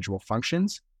their individual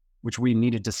functions, which we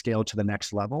needed to scale to the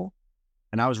next level.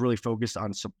 And I was really focused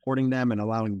on supporting them and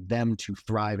allowing them to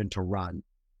thrive and to run.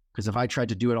 Because if I tried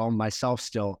to do it all myself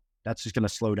still, that's just going to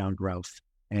slow down growth.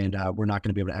 And we're not going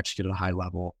to be able to execute at a high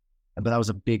level. But that was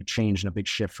a big change and a big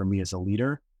shift for me as a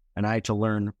leader. And I had to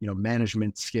learn,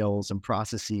 management skills and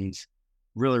processes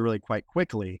really, really quite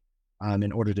quickly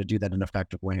in order to do that in an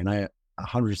effective way. And I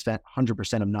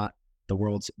 100% am not the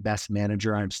world's best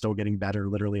manager. I'm still getting better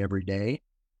literally every day.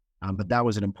 But that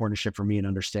was an important shift for me in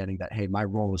understanding that, hey, my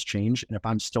role has changed. And if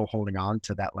I'm still holding on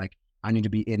to that, I need to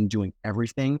be in doing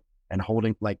everything and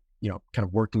holding, kind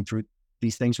of working through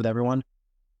these things with everyone,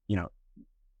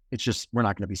 it's just, we're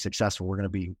not going to be successful. We're going to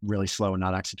be really slow and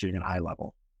not executing at a high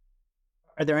level.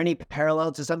 Are there any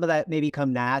parallels? Does some of that maybe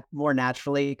come more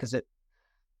naturally because it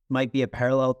might be a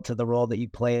parallel to the role that you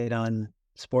played on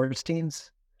sports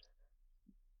teams?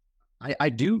 I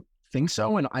do think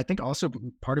so. And I think also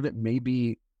part of it may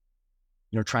be,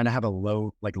 trying to have a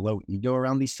low ego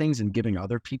around these things and giving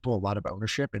other people a lot of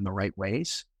ownership in the right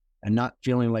ways and not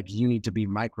feeling like you need to be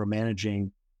micromanaging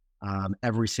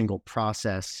every single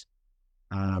process.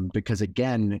 Because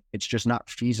again, it's just not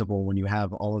feasible when you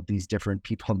have all of these different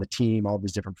people on the team, all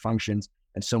these different functions,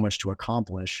 and so much to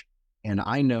accomplish. And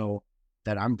I know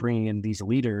that I'm bringing in these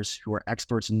leaders who are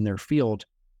experts in their field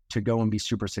to go and be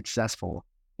super successful.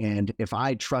 And if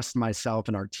I trust myself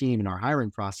and our team and our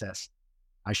hiring process,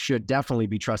 I should definitely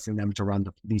be trusting them to run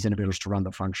these individuals to run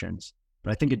the functions.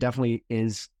 But I think it definitely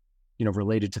is,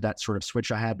 related to that sort of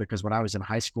switch I had, because when I was in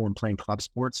high school and playing club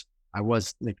sports, I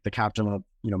was like the captain of,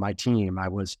 my team. I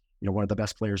was, one of the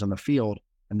best players on the field.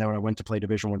 And then when I went to play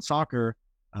Division I soccer,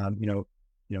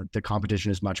 the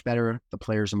competition is much better. The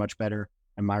players are much better.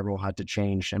 And my role had to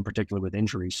change, and particularly with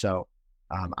injuries. So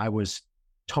I was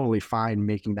totally fine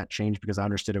making that change because I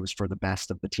understood it was for the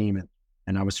best of the team.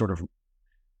 And I was sort of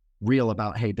real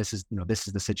about, hey, this is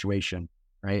the situation.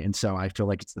 Right. And so I feel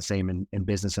like it's the same in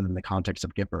business and in the context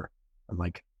of Gipper. I'm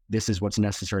like, this is what's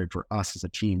necessary for us as a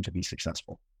team to be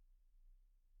successful.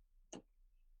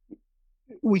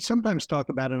 We sometimes talk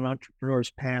about an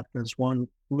entrepreneur's path as one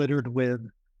littered with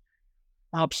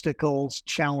obstacles,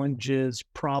 challenges,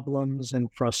 problems, and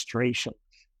frustrations.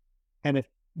 And if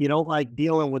you don't like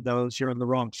dealing with those, you're in the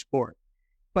wrong sport.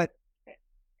 But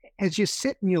as you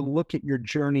sit and you look at your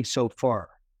journey so far,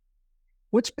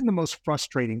 what's been the most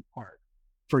frustrating part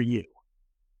for you?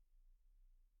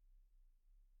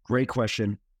 Great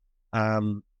question.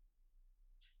 I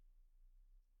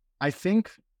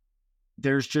think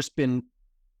there's just been,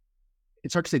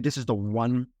 it's hard to say this is the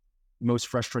one most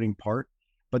frustrating part,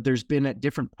 but there's been at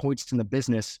different points in the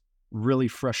business, really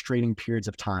frustrating periods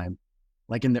of time.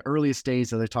 Like in the earliest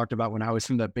days, as I talked about when I was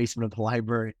in the basement of the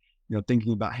library,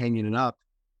 thinking about hanging it up,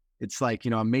 it's like,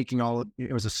 I'm making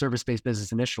it was a service-based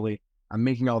business initially. I'm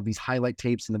making all of these highlight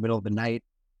tapes in the middle of the night.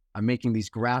 I'm making these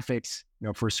graphics,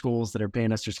 for schools that are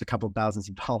paying us just a couple of thousands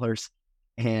of dollars.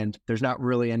 And there's not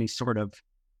really any sort of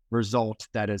result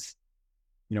that is,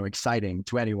 exciting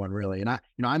to anyone really. And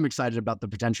I'm excited about the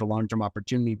potential long-term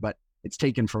opportunity, but it's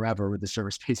taken forever with the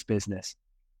service-based business.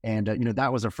 And,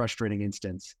 that was a frustrating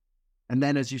instance. And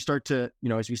then as you start to,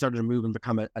 as we started to move and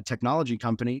become a technology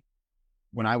company,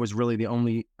 when I was really the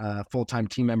only full-time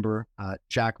team member,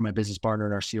 Jack, my business partner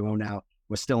and our COO now,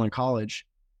 was still in college.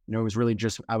 It was really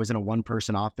just, I was in a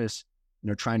one-person office,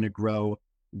 trying to grow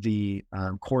the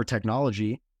core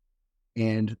technology.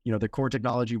 And, the core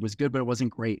technology was good, but it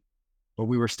wasn't great. But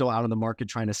we were still out in the market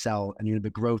trying to sell, and, the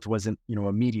growth wasn't,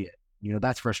 immediate.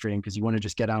 That's frustrating because you want to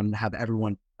just get out and have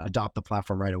everyone adopt the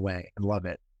platform right away and love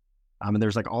it. And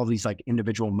there's like all these like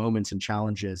individual moments and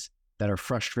challenges that are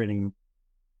frustrating,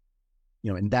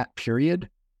 in that period.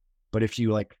 But if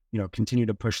you continue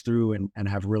to push through and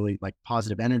have really like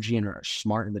positive energy and are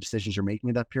smart in the decisions you're making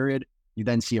in that period, you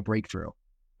then see a breakthrough.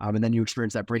 And then you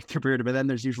experience that breakthrough period, but then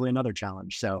there's usually another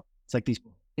challenge. So it's like these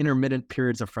intermittent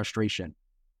periods of frustration.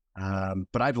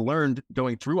 But I've learned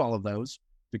going through all of those,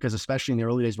 because especially in the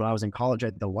early days when I was in college, I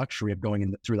had the luxury of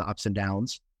going through the ups and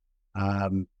downs.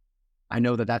 I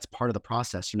know that that's part of the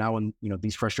process. So now when,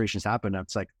 these frustrations happen,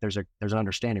 it's like, there's an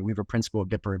understanding. We have a principle of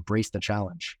Gipper, embrace the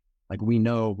challenge. Like we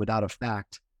know without a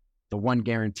fact, the one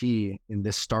guarantee in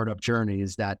this startup journey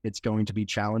is that it's going to be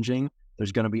challenging.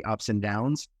 There's going to be ups and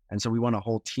downs. And so we want a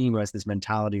whole team who has this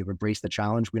mentality of embrace the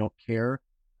challenge. We don't care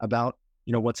about,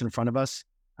 what's in front of us.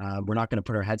 We're not going to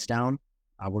put our heads down.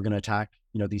 We're going to attack,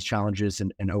 these challenges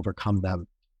and overcome them.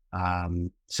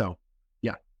 So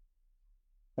yeah.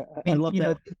 I love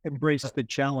that. Embrace the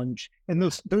challenge. And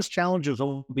those challenges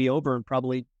will be over in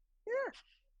probably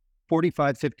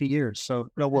 45, 50 years. So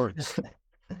no worries.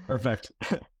 Perfect.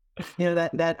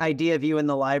 That idea of you in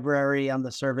the library on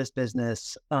the service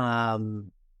business, I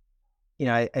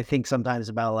think sometimes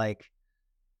about like,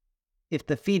 if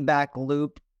the feedback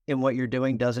loop in what you're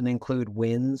doing doesn't include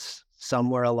wins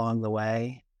somewhere along the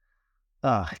way,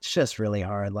 it's just really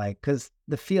hard. Like, because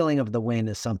the feeling of the win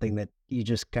is something that you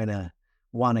just kind of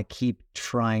want to keep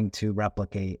trying to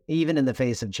replicate, even in the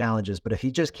face of challenges. But if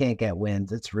you just can't get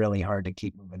wins, it's really hard to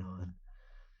keep moving on.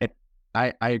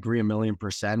 I agree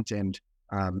 1,000,000%. And,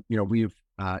 we've,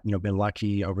 been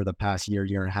lucky over the past year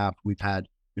and a half. We've had,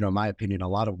 in my opinion, a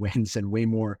lot of wins and way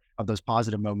more of those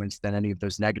positive moments than any of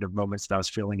those negative moments that I was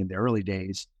feeling in the early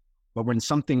days. But when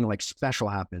something like special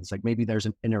happens, like maybe there's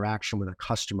an interaction with a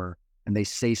customer and they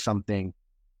say something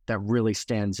that really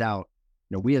stands out,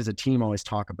 we as a team always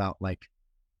talk about like,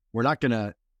 we're not going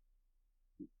to,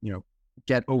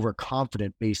 get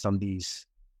overconfident based on these,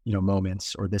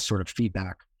 moments or this sort of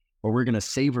feedback, but we're going to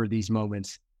savor these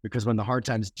moments, because when the hard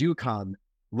times do come,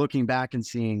 looking back and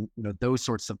seeing, those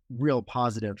sorts of real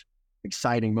positive,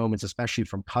 exciting moments, especially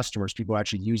from customers, people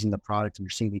actually using the product and you're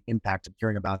seeing the impact of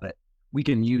hearing about it, we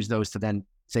can use those to then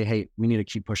say, hey, we need to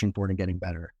keep pushing forward and getting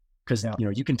better. Because,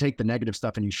 you can take the negative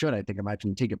stuff, and you should, I think, in my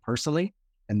opinion, take it personally.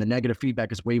 And the negative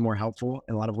feedback is way more helpful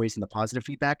in a lot of ways than the positive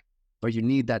feedback, but you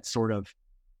need that sort of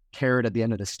carrot at the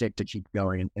end of the stick to keep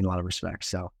going in a lot of respects.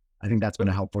 So I think that's been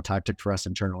a helpful tactic for us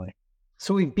internally.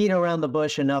 So we've beat around the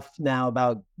bush enough now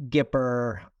about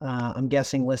Gipper. I'm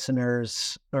guessing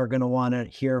listeners are going to want to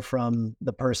hear from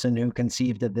the person who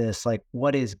conceived of this. Like,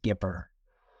 what is Gipper?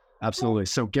 Absolutely.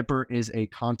 So Gipper is a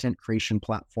content creation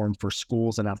platform for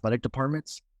schools and athletic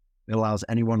departments. It allows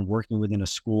anyone working within a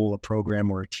school, a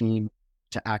program, or a team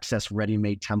to access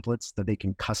ready-made templates that they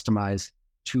can customize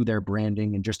to their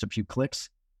branding in just a few clicks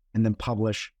and then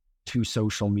publish to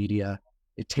social media.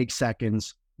 It takes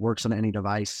seconds, works on any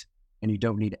device, and you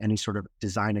don't need any sort of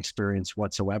design experience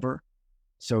whatsoever.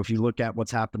 So if you look at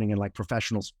what's happening in like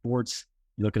professional sports,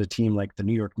 you look at a team like the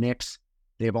New York Knicks,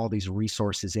 they have all these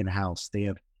resources in-house. They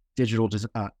have digital,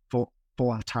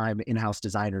 full-time in-house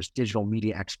designers, digital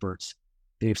media experts.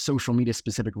 They have social media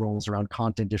specific roles around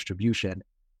content distribution.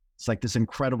 It's like this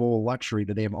incredible luxury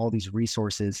that they have all these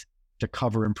resources to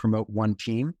cover and promote one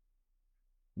team.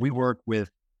 We work with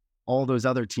all those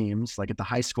other teams, like at the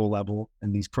high school level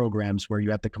and these programs where you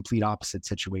have the complete opposite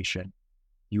situation.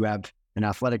 You have an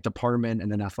athletic department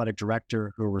and an athletic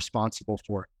director who are responsible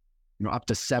for, up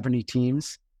to 70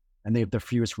 teams, and they have the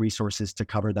fewest resources to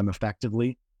cover them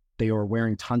effectively. They are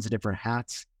wearing tons of different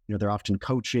hats. They're often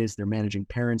coaches, they're managing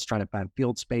parents, trying to find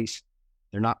field space.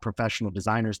 They're not professional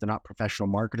designers, they're not professional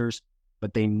marketers,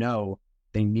 but they know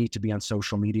they need to be on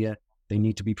social media. They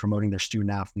need to be promoting their student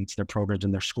athletes, their programs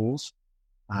in their schools.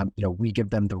 We give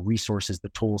them the resources, the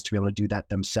tools to be able to do that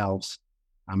themselves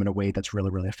in a way that's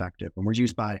really, really effective. And we're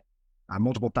used by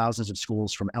multiple thousands of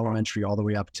schools from elementary all the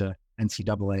way up to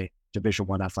NCAA Division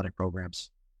I athletic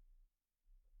programs.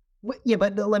 Yeah,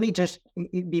 but let me just,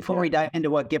 before we dive into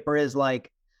what Gipper is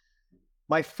like,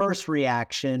 my first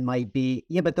reaction might be,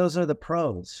 yeah, but those are the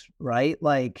pros, right?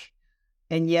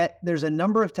 And yet there's a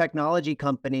number of technology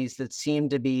companies that seem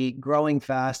to be growing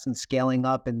fast and scaling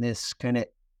up in this kind of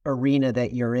arena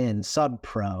that you're in,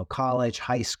 sub-pro, college,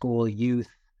 high school, youth.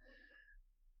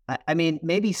 I mean,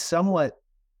 maybe somewhat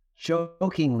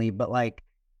jokingly, but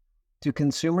do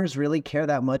consumers really care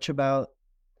that much about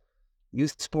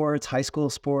youth sports, high school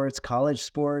sports, college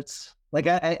sports?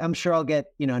 I'm sure I'll get,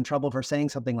 in trouble for saying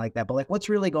something like that, but what's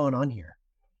really going on here?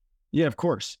 Yeah, of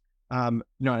course. I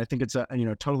think it's a,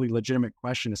 totally legitimate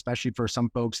question, especially for some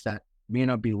folks that may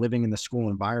not be living in the school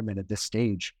environment at this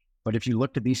stage. But if you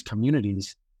look at these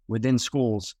communities within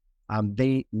schools,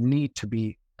 they need to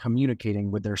be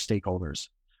communicating with their stakeholders,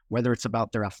 whether it's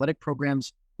about their athletic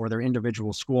programs or their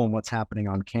individual school and what's happening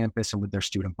on campus and with their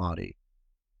student body.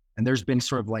 And there's been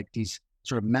sort of these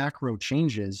sort of macro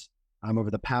changes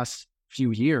over the past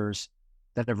few years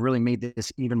that have really made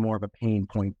this even more of a pain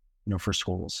point, for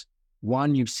schools.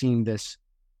 One, you've seen this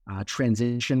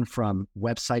transition from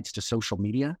websites to social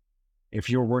media. If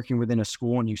you're working within a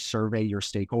school and you survey your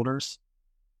stakeholders,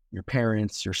 your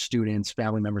parents, your students,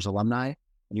 family members, alumni,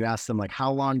 and you ask them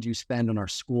how long do you spend on our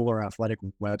school or athletic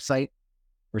website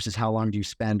versus how long do you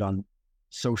spend on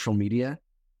social media?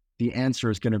 The answer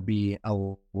is going to be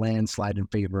a landslide in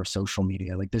favor of social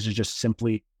media. This is just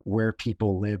simply where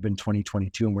people live in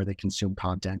 2022 and where they consume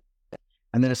content.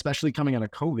 And then especially coming out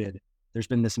of COVID, there's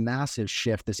been this massive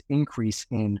shift, this increase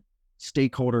in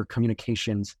stakeholder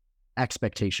communications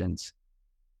expectations.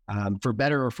 For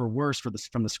better or for worse,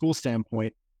 from the school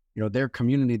standpoint, their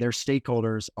community, their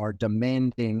stakeholders are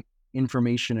demanding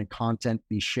information and content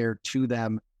be shared to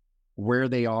them where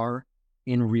they are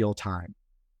in real time.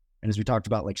 And as we talked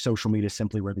about, social media is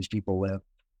simply where these people live.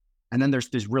 And then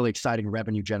there's really exciting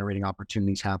revenue generating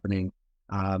opportunities happening,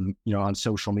 on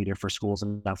social media for schools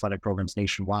and athletic programs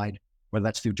nationwide, whether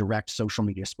that's through direct social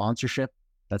media sponsorship.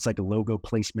 That's like a logo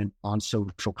placement on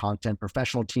social content.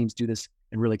 Professional teams do this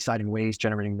in really exciting ways,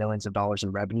 generating millions of dollars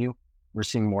in revenue. We're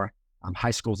seeing more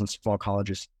high schools and small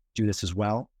colleges do this as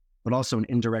well, but also in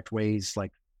indirect ways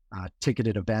like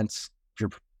ticketed events. If you're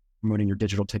promoting your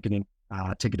digital ticketing,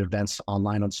 ticket events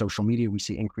online on social media, we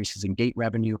see increases in gate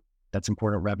revenue. That's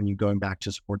important revenue going back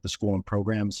to support the school and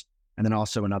programs. And then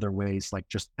also in other ways, like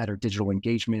just better digital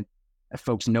engagement. If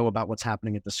folks know about what's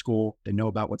happening at the school, they know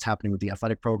about what's happening with the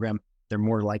athletic program, they're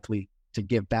more likely to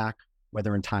give back,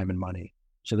 whether in time and money.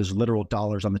 So there's literal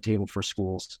dollars on the table for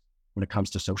schools when it comes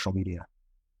to social media.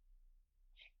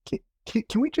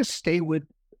 Can we just stay with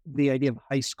the idea of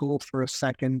high school for a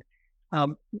second?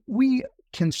 We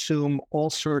consume all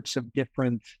sorts of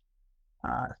different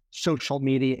social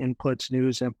media inputs,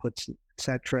 news inputs,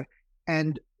 etc.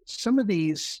 And some of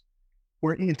these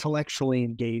we're intellectually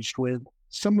engaged with.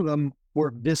 Some of them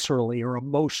we're viscerally or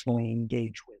emotionally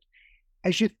engaged with.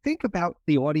 As you think about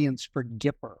the audience for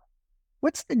Gipper,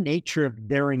 what's the nature of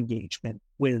their engagement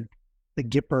with the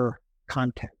Gipper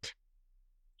content?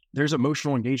 There's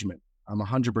emotional engagement.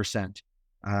 100%.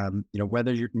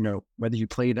 Whether you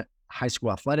played high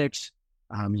school athletics,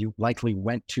 you likely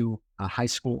went to a high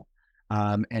school,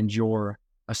 and you're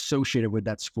associated with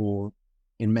that school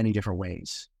in many different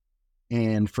ways.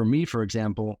 And for me, for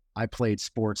example, I played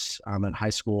sports in high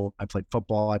school. I played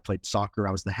football. I played soccer.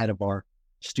 I was the head of our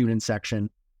student section,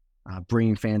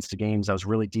 bringing fans to games. I was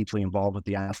really deeply involved with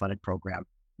the athletic program.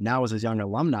 Now, as a young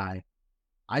alumni,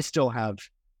 I still have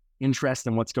interest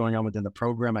in what's going on within the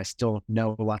program. I still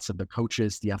know lots of the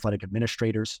coaches, the athletic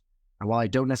administrators. And while I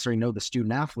don't necessarily know the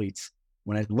student athletes,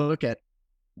 when I look at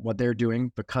what they're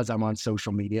doing because I'm on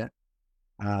social media,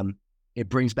 it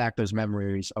brings back those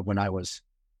memories of when I was,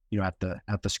 at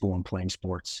the school and playing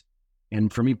sports.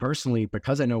 And for me personally,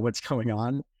 because I know what's going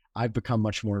on, I've become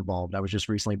much more involved. I was just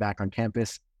recently back on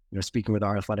campus, speaking with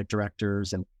our athletic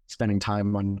directors and spending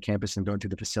time on campus and going through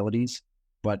the facilities.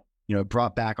 But, it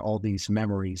brought back all these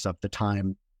memories of the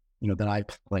time, that I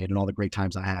played and all the great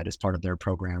times I had as part of their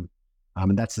program.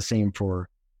 And that's the same for,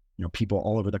 people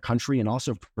all over the country, and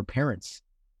also for parents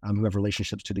who have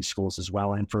relationships to these schools as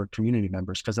well, and for community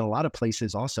members. Because in a lot of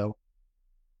places also,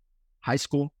 high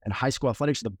school and high school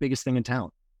athletics are the biggest thing in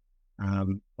town. A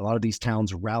lot of these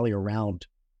towns rally around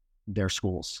their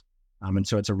schools. And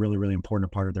so it's a really, really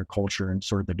important part of their culture and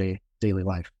sort of their daily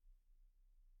life.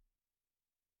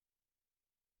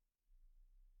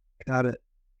 Got it.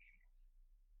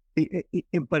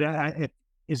 But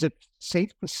is it safe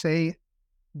to say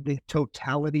the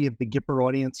totality of the Gipper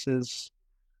audiences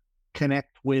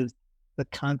connect with the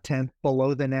content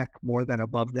below the neck more than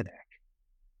above the neck?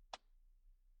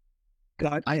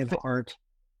 Gut and heart.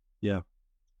 Yeah,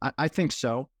 I think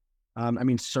so.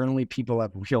 Certainly people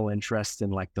have real interest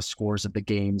in like the scores of the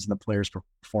games and the players'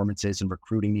 performances and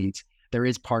recruiting needs. There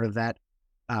is part of that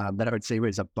that I would say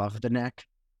is above the neck,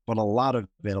 but a lot of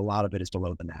it is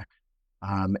below the neck.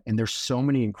 And there's so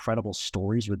many incredible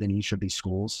stories within each of these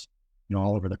schools,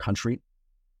 all over the country.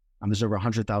 There's over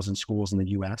 100,000 schools in the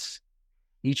U.S.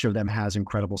 Each of them has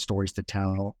incredible stories to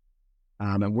tell.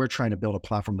 And we're trying to build a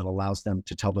platform that allows them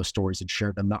to tell those stories and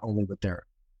share them not only with their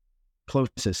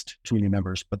closest community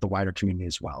members, but the wider community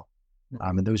as well.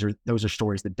 And those are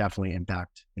stories that definitely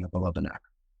impact, below the neck.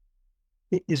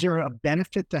 Is there a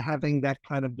benefit to having that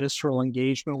kind of visceral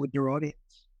engagement with your audience?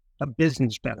 A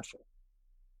business benefit?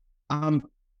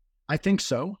 I think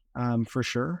so, for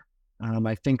sure.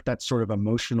 I think that sort of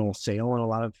emotional sale in a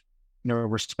lot of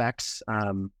respects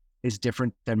is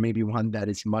different than maybe one that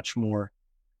is much more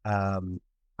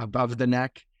above the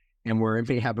neck, and where it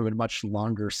may have a much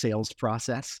longer sales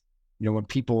process. When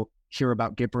people hear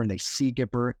about Gipper and they see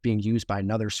Gipper being used by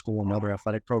another school, another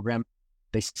athletic program,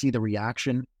 they see the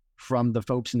reaction from the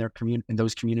folks in their in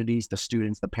those communities, the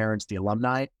students, the parents, the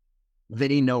alumni.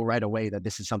 They know right away that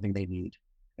this is something they need.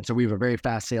 And so we have a very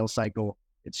fast sales cycle.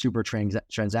 It's super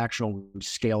transactional. We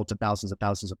scale to thousands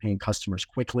of paying customers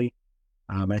quickly.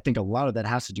 And I think a lot of that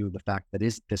has to do with the fact that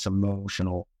is this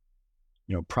emotional,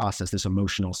 process, this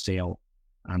emotional sale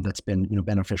that's been,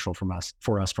 beneficial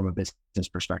for us from a business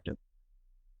perspective.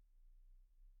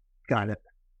 Got it.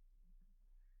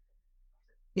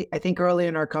 I think early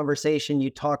in our conversation, you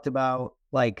talked about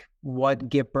like what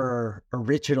Gipper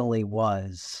originally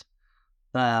was.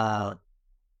 And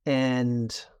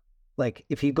like,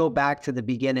 if you go back to the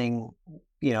beginning,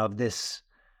 of this,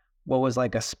 what was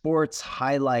like a sports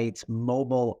highlights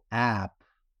mobile app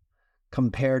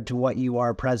compared to what you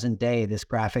are present day, this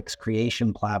graphics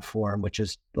creation platform, which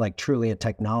is like truly a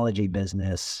technology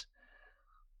business.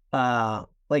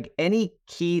 Like any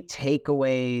key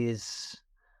takeaways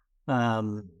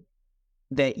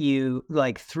that you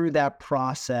like through that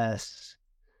process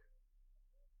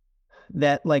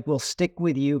that like will stick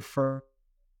with you forever,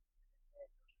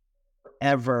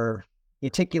 in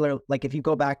particular, like if you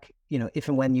go back, if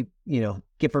and when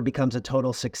Gipper becomes a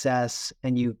total success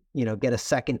and you get a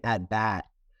second at bat,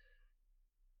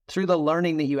 through the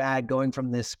learning that you add going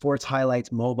from this sports highlights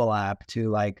mobile app to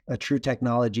like a true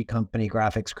technology company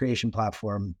graphics creation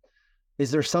platform,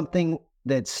 is there something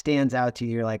that stands out to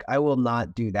you? You're like, I will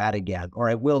not do that again, or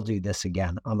I will do this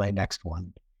again on my next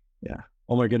one. Yeah.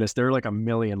 Oh my goodness. There are like a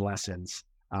million lessons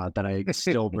that I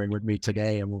still bring with me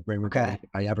today and will bring with me if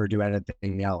I ever do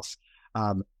anything else.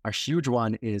 A huge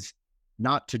one is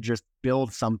not to just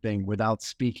build something without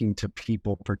speaking to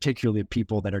people, particularly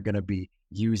people that are going to be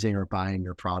using or buying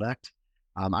your product.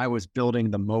 I was building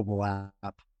the mobile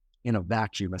app in a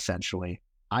vacuum, essentially.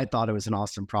 I thought it was an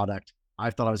awesome product. I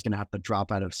thought I was going to have to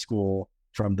drop out of school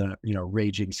from the,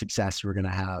 raging success we were going to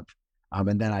have.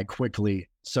 And then I quickly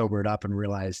sobered up and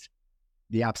realized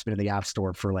the app's been in the app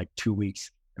store for like 2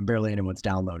 weeks and barely anyone's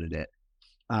downloaded it.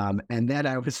 And then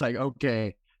I was like,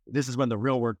 okay, this is when the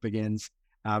real work begins.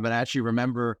 And I actually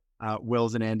remember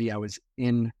Wills and Andy, I was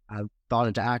in Thought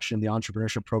into Action, the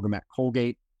entrepreneurship program at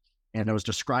Colgate, and I was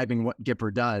describing what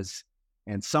Gipper does.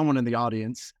 And someone in the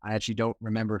audience, I actually don't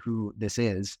remember who this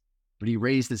is, but he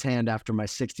raised his hand after my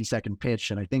 60-second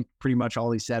pitch. And I think pretty much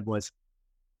all he said was,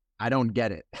 I don't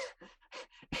get it.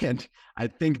 And I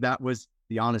think that was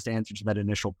the honest answer to that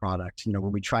initial product. You know,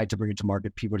 when we tried to bring it to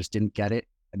market, people just didn't get it.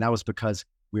 And that was because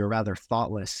we were rather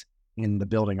thoughtless in the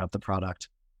building of the product.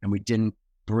 And we didn't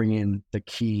bring in the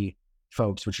key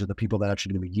folks, which are the people that are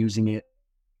actually going to be using it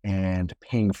and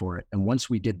paying for it. And once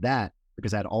we did that,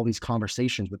 because I had all these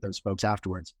conversations with those folks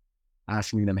afterwards,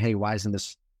 asking them, hey, why isn't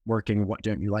this working? What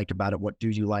don't you like about it? What do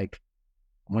you like?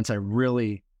 Once I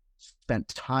really spent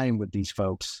time with these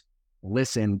folks,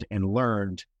 listened and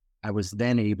learned, I was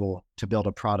then able to build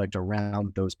a product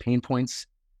around those pain points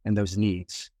and those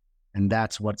needs. And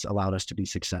that's what's allowed us to be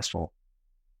successful.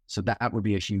 So that would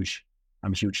be a huge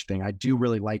thing. I do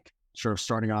really like sort of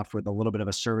starting off with a little bit of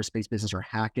a service-based business or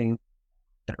hacking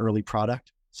an early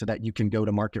product so that you can go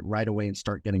to market right away and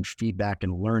start getting feedback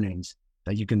and learnings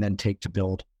that you can then take to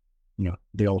build, you know,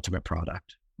 the ultimate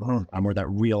product, or that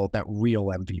real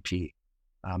MVP.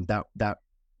 That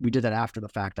we did that after the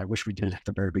fact. I wish we did it at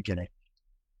the very beginning.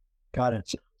 Got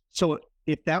it. So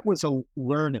if that was a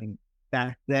learning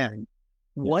back then,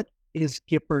 what is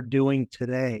Gipper doing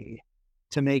today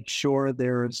to make sure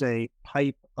there's a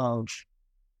pipe of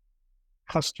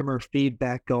customer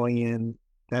feedback going in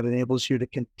that enables you to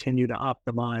continue to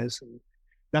optimize and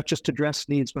not just address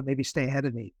needs, but maybe stay ahead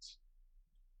of needs?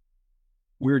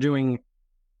 We're doing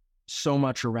so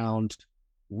much around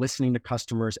listening to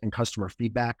customers and customer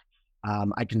feedback.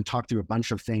 I can talk through a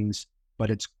bunch of things, but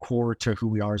it's core to who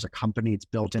we are as a company. It's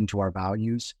built into our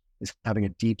values, is having a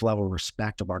deep level of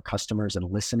respect of our customers and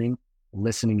listening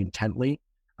intently.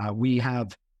 We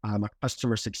have a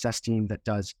customer success team that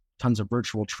does tons of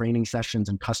virtual training sessions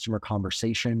and customer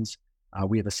conversations.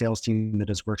 We have a sales team that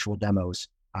does virtual demos.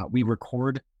 We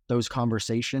record those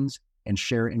conversations and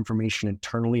share information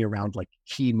internally around like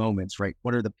key moments, right?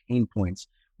 What are the pain points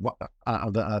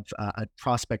of a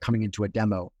prospect coming into a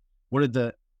demo? What are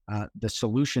the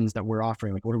solutions that we're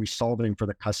offering? Like, what are we solving for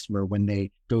the customer when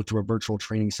they go through a virtual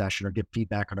training session or get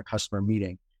feedback on a customer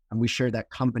meeting? And we share that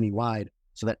company-wide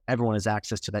so that everyone has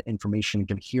access to that information and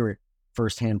can hear it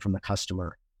firsthand from the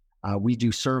customer. We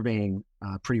do surveying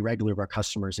pretty regularly of our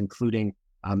customers, including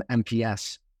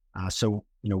MPS. So,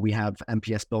 you know, we have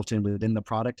MPS built in within the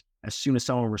product. As soon as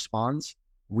someone responds,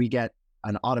 we get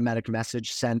an automatic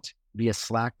message sent via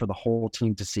Slack for the whole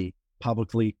team to see,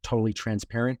 publicly, totally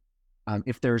transparent.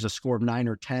 If there's a score of 9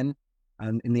 or 10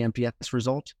 in the MPS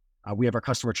result, we have our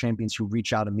customer champions who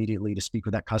reach out immediately to speak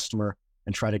with that customer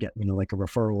and try to get, you know, like a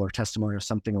referral or testimony or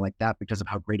something like that because of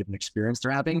how great of an experience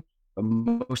they're having. But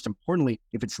most importantly,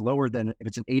 if it's an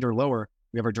 8 or lower,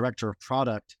 we have our director of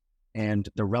product and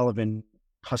the relevant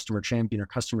customer champion or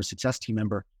customer success team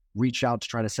member reach out to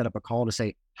try to set up a call to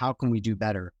say, how can we do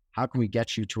better? How can we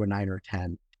get you to a 9 or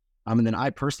 10? And then I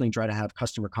personally try to have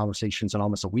customer conversations on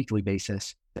almost a weekly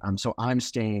basis. So I'm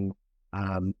staying,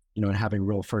 and having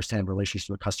real firsthand relationships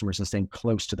with customers and staying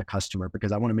close to the customer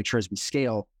because I want to make sure as we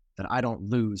scale that I don't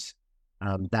lose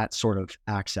that sort of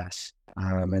access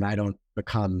and I don't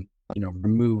become,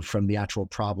 removed from the actual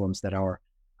problems that our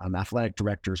athletic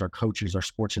directors, our coaches, our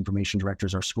sports information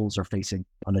directors, our schools are facing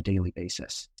on a daily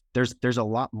basis. There's a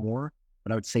lot more,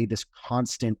 but I would say this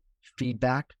constant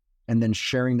feedback and then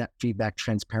sharing that feedback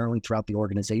transparently throughout the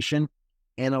organization,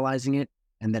 analyzing it,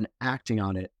 and then acting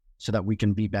on it so that we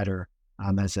can be better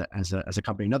as a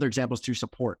company. Another example is through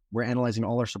support. We're analyzing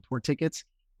all our support tickets.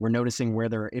 We're noticing where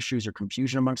there are issues or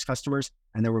confusion amongst customers,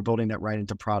 and then we're building that right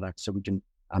into product so we can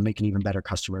make an even better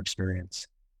customer experience.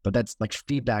 But that's like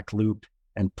feedback loop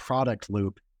and product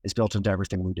loop is built into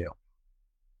everything we do.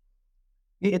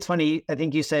 It's funny. I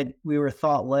think you said we were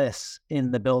thoughtless in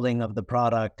the building of the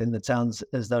product, and it sounds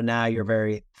as though now you're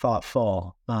very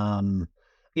thoughtful. I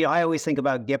always think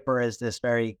about Gipper as this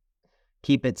very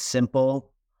keep it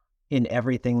simple in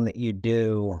everything that you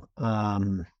do,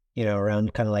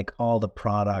 around kind of like all the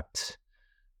product.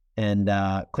 And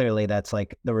clearly that's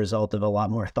like the result of a lot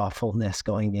more thoughtfulness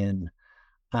going in.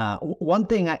 One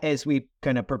thing as we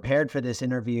kind of prepared for this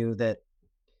interview that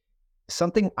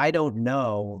something I don't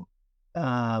know,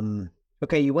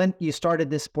 you started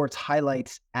this sports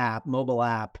highlights app, mobile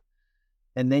app,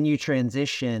 and then you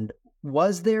transitioned.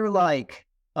 Was there like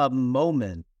a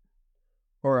moment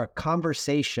or a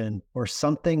conversation or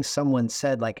something someone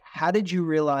said, like, how did you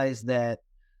realize that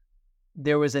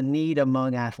there was a need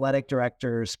among athletic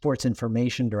directors, sports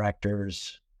information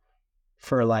directors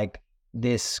for like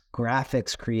this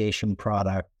graphics creation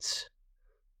product?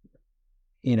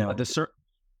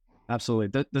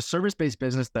 Absolutely. The service-based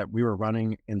business that we were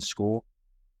running in school,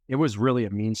 it was really a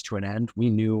means to an end. We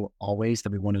knew always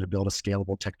that we wanted to build a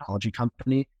scalable technology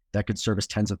company that could service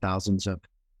tens of thousands of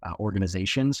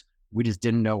organizations. We just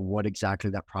didn't know what exactly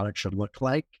that product should look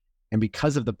like. And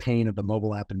because of the pain of the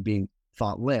mobile app and being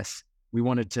thoughtless, we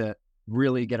wanted to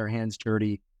really get our hands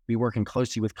dirty, be working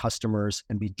closely with customers,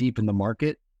 and be deep in the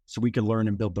market so we could learn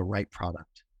and build the right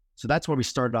product. So that's why we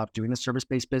started off doing the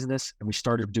service-based business, and we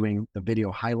started doing the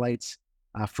video highlights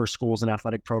for schools and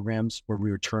athletic programs where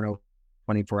we would turn over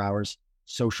 24 hours,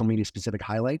 social media specific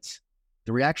highlights.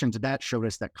 The reaction to that showed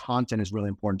us that content is really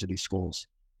important to these schools.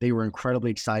 They were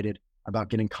incredibly excited about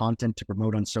getting content to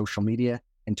promote on social media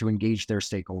and to engage their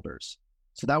stakeholders.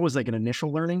 So that was like an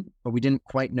initial learning, but we didn't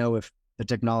quite know if the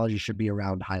technology should be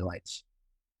around highlights.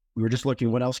 We were just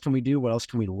looking, what else can we do? What else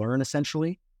can we learn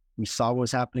essentially? We saw what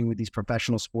was happening with these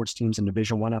professional sports teams and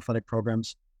Division I athletic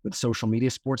programs with social media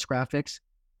sports graphics.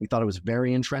 We thought it was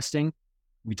very interesting.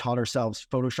 We taught ourselves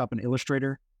Photoshop and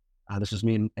Illustrator. This was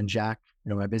me and Jack,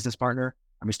 my business partner,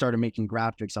 and we started making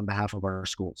graphics on behalf of our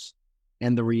schools.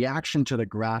 And the reaction to the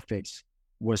graphics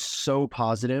was so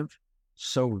positive,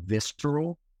 so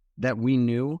visceral, that we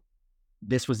knew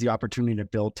this was the opportunity to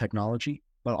build technology,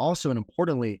 but also, and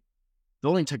importantly,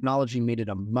 building technology made it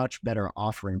a much better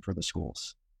offering for the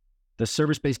schools. The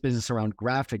service-based business around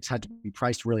graphics had to be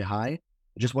priced really high.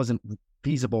 It just wasn't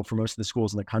feasible for most of the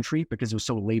schools in the country because it was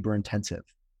so labor intensive.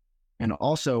 And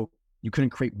also, you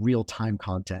couldn't create real-time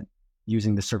content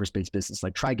using the service-based business.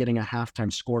 Like, try getting a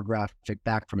halftime score graphic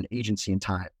back from an agency in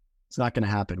time. It's not going to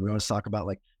happen. We always talk about,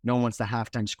 like, no one wants the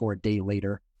halftime score a day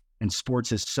later. And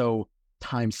sports is so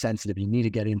time sensitive. You need to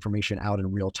get information out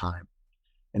in real time.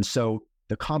 And so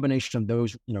the combination of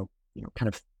those, kind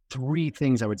of three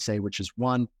things I would say, which is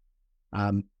one,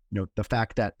 the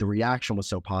fact that the reaction was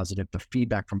so positive, the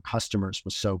feedback from customers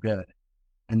was so good.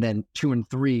 And then 2 and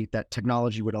 3, that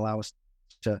technology would allow us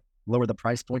to lower the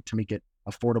price point to make it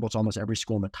affordable to almost every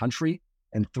school in the country.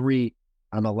 And 3,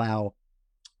 allow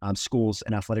schools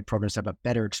and athletic programs to have a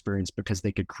better experience because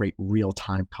they could create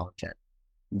real-time content.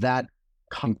 That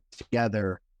come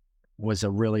together was a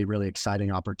really, really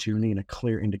exciting opportunity and a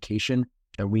clear indication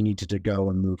that we needed to go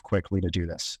and move quickly to do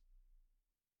this.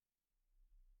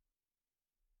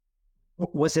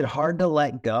 Was it hard to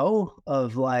let go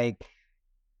of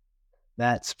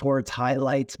that sports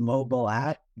highlights mobile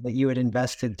app that you had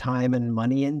invested time and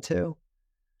money into?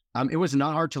 It was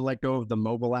not hard to let go of the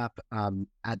mobile app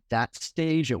at that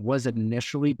stage. It was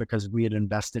initially because we had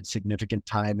invested significant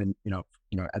time and,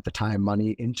 at the time,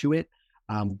 money into it.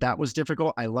 That was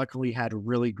difficult. I luckily had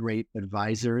really great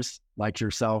advisors like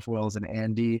yourself, Wills, and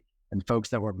Andy, and folks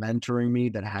that were mentoring me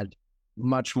that had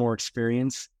much more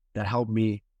experience that helped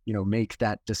me, make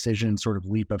that decision, sort of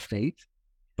leap of faith.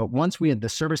 But once we had the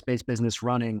service-based business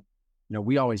running,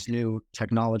 we always knew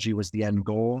technology was the end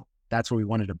goal. That's what we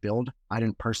wanted to build. I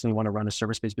didn't personally want to run a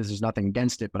service-based business, nothing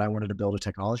against it, but I wanted to build a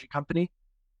technology company.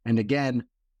 And again,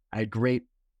 I had great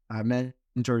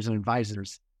mentors and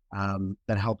advisors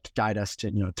that helped guide us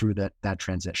to, through that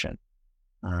transition.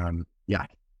 Yeah.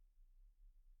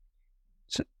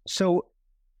 So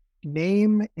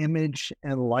name, image,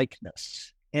 and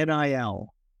likeness,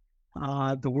 NIL.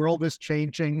 The world is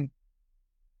changing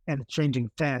and it's changing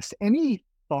fast. Any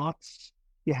thoughts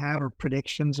you have or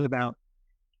predictions about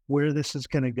where this is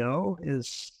going to go?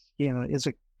 Is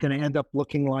it going to end up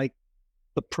looking like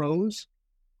the pros?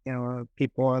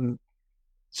 People on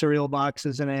cereal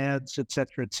boxes and ads, et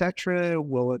cetera, et cetera.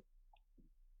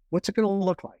 What's it going to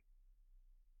look like?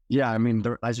 Yeah, I mean,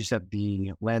 as you said,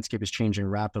 the landscape is changing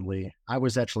rapidly. I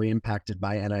was actually impacted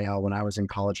by NIL when I was in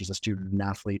college as a student and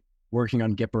athlete. Working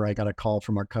on Gipper, I got a call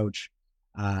from our coach,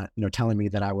 telling me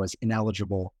that I was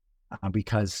ineligible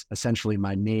because essentially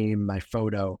my name, my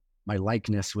photo, my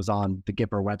likeness was on the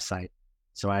Gipper website.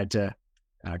 So I had to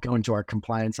go into our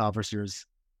compliance officer's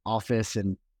office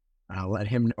and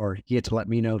he had to let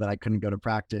me know that I couldn't go to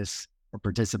practice or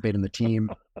participate in the team.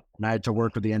 And I had to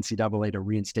work with the NCAA to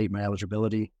reinstate my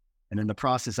eligibility. And in the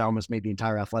process, I almost made the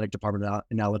entire athletic department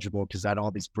ineligible because I had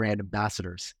all these brand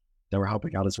ambassadors that were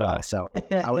helping out as well. So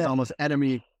I was almost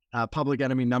public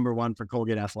enemy number 1 for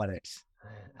Colgate Athletics.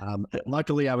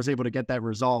 Luckily, I was able to get that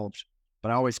resolved,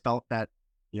 but I always felt that,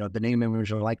 the name,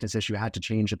 image, or likeness issue had to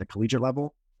change at the collegiate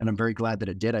level. And I'm very glad that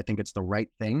it did. I think it's the right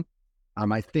thing.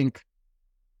 I think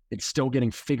it's still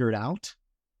getting figured out,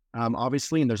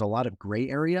 obviously, and there's a lot of gray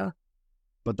area,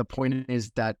 but the point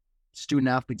is that student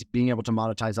athletes being able to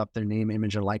monetize up their name,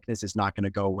 image, and likeness is not going to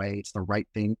go away. It's the right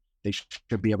thing. They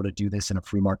should be able to do this in a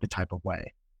free market type of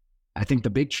way. I think the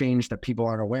big change that people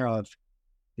aren't aware of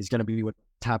is going to be what's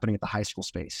happening at the high school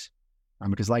space.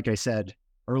 Because like I said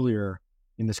earlier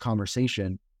in this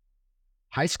conversation,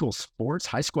 high school sports,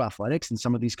 high school athletics in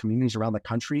some of these communities around the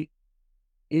country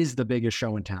is the biggest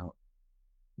show in town.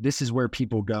 This is where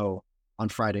people go on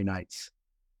Friday nights.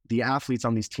 The athletes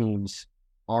on these teams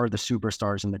are the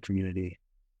superstars in the community.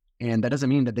 And that doesn't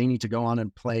mean that they need to go on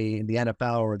and play in the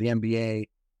NFL or the NBA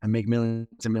and make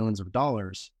millions and millions of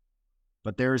dollars.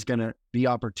 But there's going to be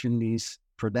opportunities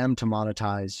for them to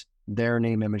monetize their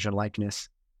name, image, and likeness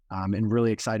in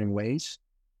really exciting ways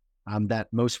that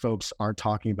most folks aren't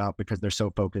talking about because they're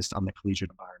so focused on the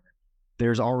collegiate environment.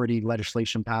 There's already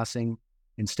legislation passing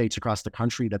in states across the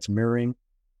country that's mirroring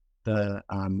the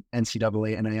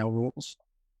NCAA NIL rules,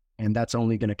 and that's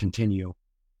only going to continue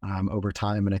over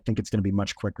time. And I think it's going to be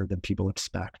much quicker than people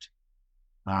expect.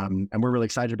 And we're really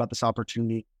excited about this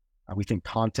opportunity. We think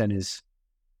content is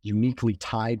uniquely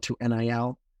tied to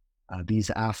NIL.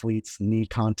 These athletes need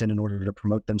content in order to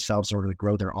promote themselves, in order to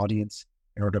grow their audience,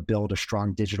 in order to build a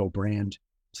strong digital brand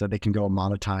so they can go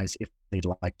monetize if they'd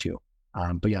like to.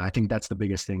 But yeah, I think that's the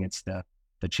biggest thing. It's the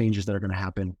changes that are going to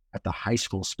happen at the high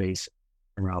school space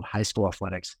around high school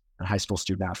athletics and high school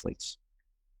student athletes.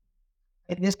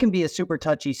 This can be a super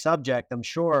touchy subject, I'm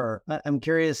sure. I'm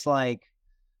curious, like,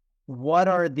 what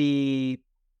are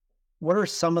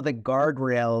some of the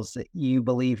guardrails that you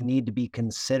believe need to be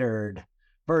considered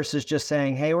versus just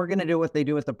saying, hey, we're going to do what they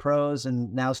do with the pros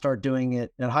and now start doing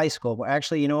it at high school? Well,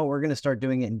 actually, you know what? We're going to start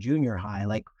doing it in junior high.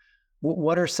 Like,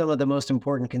 what are some of the most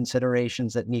important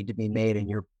considerations that need to be made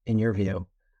in your view?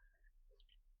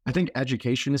 I think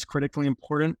education is critically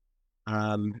important.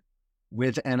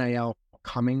 With NIL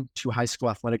coming to high school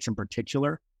athletics in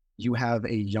particular, you have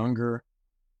a younger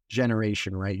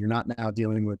generation, right? You're not now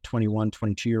dealing with 21,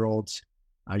 22-year-olds.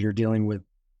 You're dealing with,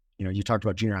 you talked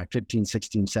about junior high, 15,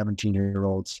 16,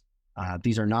 17-year-olds.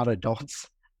 These are not adults.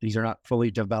 These are not fully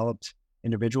developed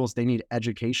individuals. They need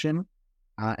education,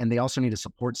 and they also need a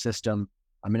support system,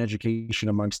 in education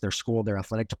amongst their school, their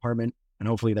athletic department, and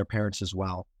hopefully their parents as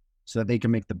well, so that they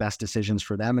can make the best decisions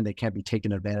for them and they can't be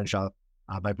taken advantage of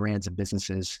by brands and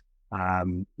businesses,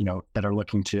 that are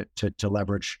looking to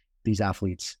leverage these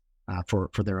athletes for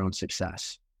their own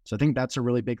success. So I think that's a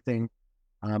really big thing.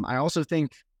 I also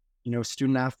think,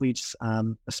 student athletes,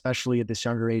 especially at this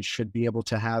younger age, should be able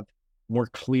to have more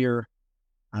clear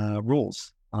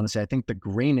rules. Honestly, I think the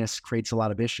grayness creates a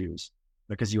lot of issues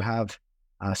because you have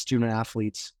student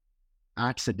athletes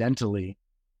accidentally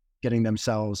getting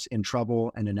themselves in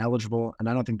trouble and ineligible. And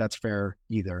I don't think that's fair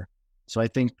either. So I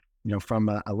think, from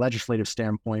a legislative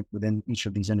standpoint within each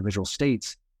of these individual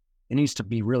states, it needs to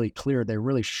be really clear. There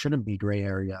really shouldn't be gray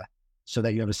area, so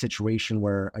that you have a situation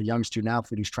where a young student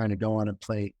athlete who's trying to go on and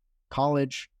play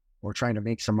college or trying to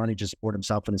make some money to support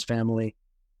himself and his family,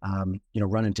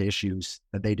 run into issues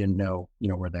that they didn't know,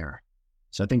 were there.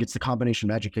 So I think it's the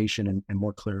combination of education and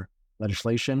more clear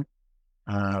legislation.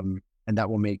 And that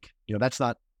will make, that's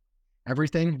not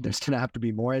everything. There's going to have to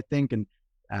be more, I think. And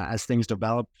as things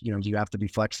develop, you have to be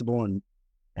flexible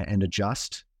and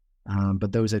adjust.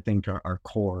 But those, I think, are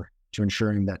core to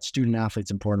ensuring that student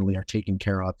athletes, importantly, are taken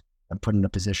care of and put in a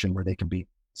position where they can be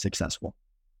successful.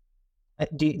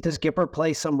 Does Gipper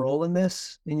play some role in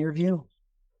this, in your view?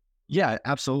 Yeah,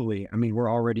 absolutely. I mean, we're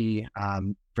already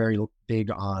very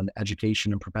big on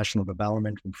education and professional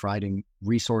development and providing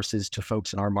resources to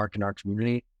folks in our market and our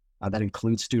community. That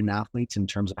includes student athletes in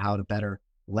terms of how to better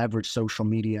leverage social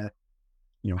media,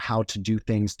 how to do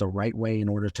things the right way in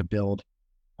order to build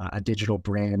a digital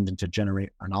brand and to generate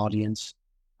an audience,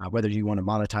 whether you want to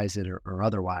monetize it or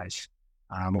otherwise.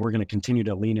 We're going to continue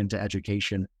to lean into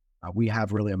education. We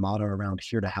have really a motto around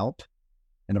here to help.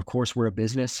 And of course, we're a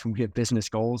business. We have business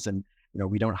goals and,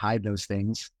 we don't hide those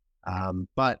things.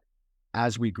 But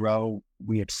as we grow,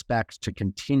 we expect to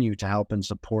continue to help and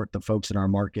support the folks in our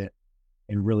market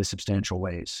in really substantial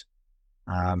ways.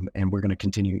 And we're going to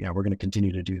continue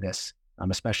to do this,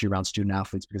 especially around student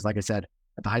athletes, because like I said,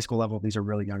 at the high school level, these are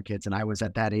really young kids. And I was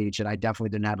at that age and I definitely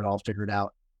didn't have it all figured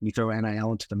out. You throw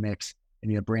NIL into the mix and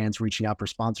you have brands reaching out for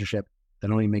sponsorship, that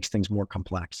only makes things more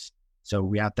complex. So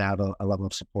we have to have a level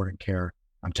of support and care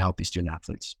to help these student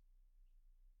athletes.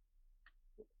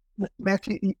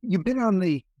 Matthew, you've been on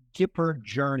the Gipper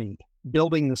journey,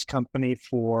 building this company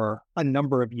for a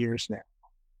number of years now.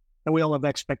 And we all have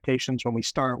expectations when we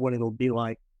start what it'll be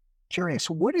like. Curious,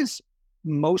 what has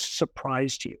most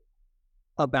surprised you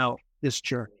about this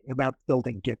journey, about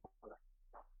building Gipper?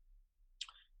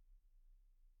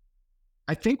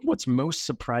 I think what's most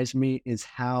surprised me is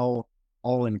how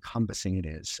all-encompassing it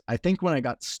is. I think when I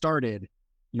got started,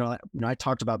 I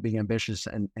talked about being ambitious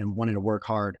and wanting to work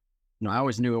hard. I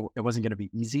always knew it wasn't going to be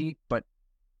easy, but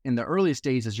in the earliest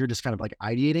days, as you're just kind of like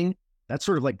ideating, that's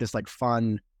sort of like this like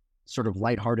fun, sort of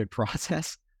lighthearted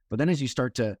process. But then as you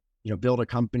start to, build a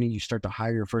company, you start to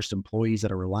hire your first employees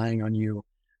that are relying on you,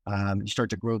 you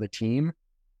start to grow the team,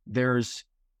 there's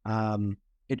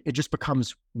it just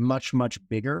becomes much, much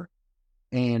bigger.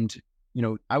 And,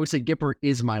 I would say Gipper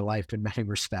is my life in many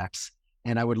respects.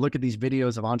 And I would look at these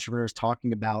videos of entrepreneurs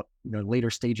talking about, later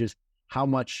stages, how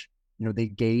much, they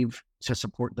gave to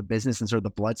support the business and sort of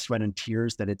the blood, sweat, and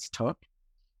tears that it's took.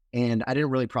 And I didn't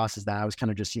really process that. I was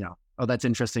kind of just, oh, that's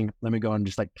interesting. Let me go and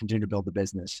just continue to build the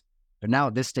business. But now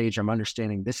at this stage, I'm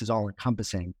understanding this is all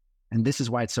encompassing. And this is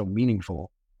why it's so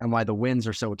meaningful and why the wins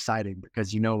are so exciting,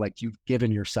 because, you've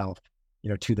given yourself,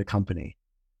 to the company.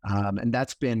 And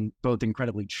that's been both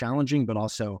incredibly challenging, but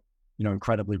also,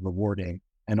 incredibly rewarding,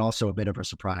 and also a bit of a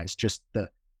surprise, just the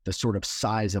sort of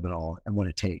size of it all and what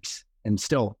it takes. And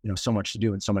still, so much to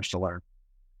do and so much to learn.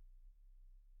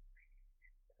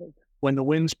 When the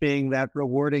wins being that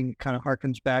rewarding, kind of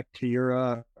harkens back to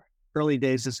your early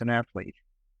days as an athlete.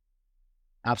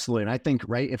 Absolutely. And I think,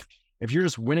 right, if you're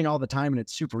just winning all the time and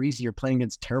it's super easy, you're playing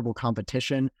against terrible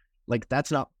competition,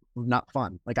 that's not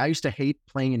fun. I used to hate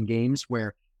playing in games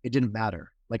where it didn't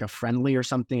matter, like a friendly or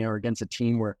something, or against a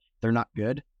team where they're not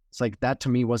good. It's that to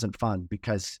me wasn't fun,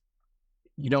 because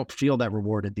you don't feel that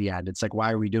reward at the end. It's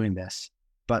why are we doing this?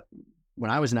 But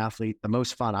when I was an athlete, the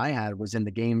most fun I had was in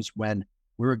the games when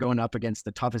we were going up against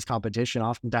the toughest competition.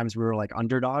 Oftentimes we were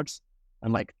underdogs.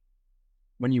 And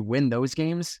when you win those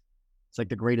games, it's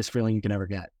the greatest feeling you can ever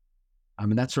get.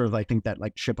 And that's sort of, I think, that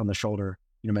chip on the shoulder,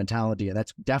 mentality. And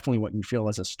that's definitely what you feel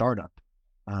as a startup,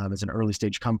 as an early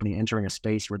stage company entering a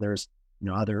space where there's,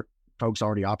 other folks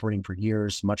already operating for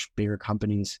years, much bigger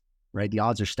companies, right? The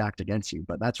odds are stacked against you,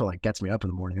 but that's what gets me up in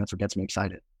the morning. That's what gets me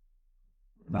excited.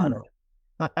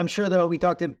 I'm sure though, we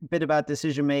talked a bit about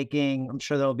decision-making. I'm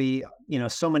sure there'll be,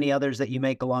 so many others that you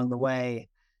make along the way.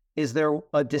 Is there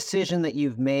a decision that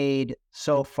you've made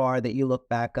so far that you look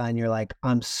back on, you're like,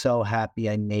 I'm so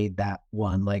happy I made that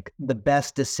one, the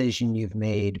best decision you've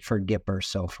made for Gipper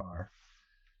so far?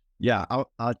 Yeah,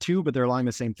 two, but they're along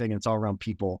the same thing. And it's all around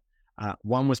people.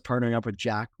 One was partnering up with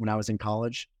Jack when I was in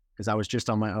college, because I was just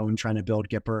on my own trying to build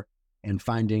Gipper, and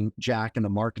finding Jack in the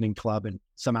marketing club and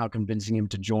somehow convincing him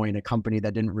to join a company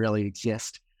that didn't really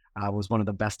exist was one of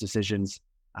the best decisions,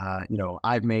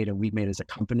 I've made and we've made as a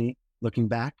company looking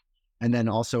back. And then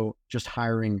also just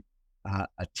hiring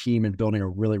a team and building a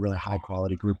really, really high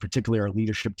quality group, particularly our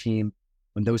leadership team.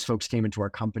 When those folks came into our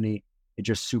company, it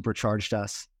just supercharged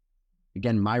us.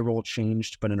 Again, my role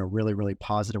changed, but in a really, really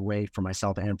positive way for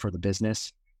myself and for the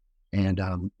business. And,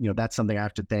 that's something I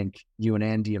have to thank you and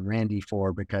Andy and Randy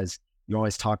for, because you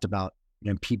always talked about,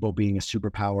 people being a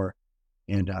superpower,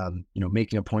 and,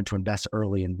 making a point to invest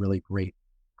early in really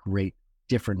great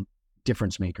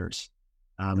difference makers.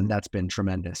 And that's been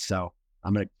tremendous. So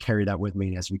I'm going to carry that with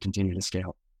me as we continue to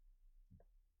scale.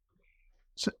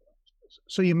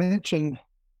 So you mentioned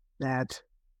that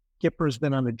Gipper has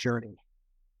been on a journey.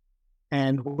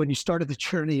 And when you started the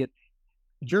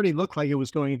journey looked like it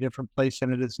was going a different place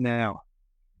than it is now.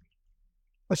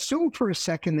 Assume for a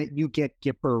second that you get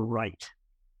Gipper right,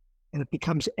 and it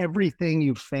becomes everything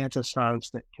you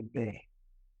fantasized it could be.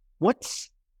 What's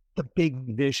the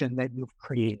big vision that you've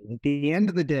created? At the end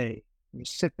of the day, you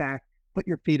sit back, put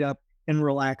your feet up, and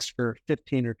relax for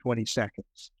 15 or 20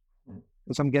 seconds.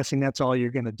 Because I'm guessing that's all you're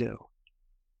going to do.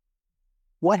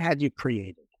 What had you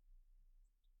created?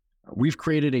 We've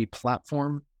created a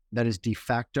platform that is de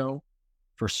facto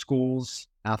for schools,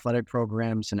 athletic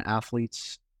programs, and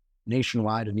athletes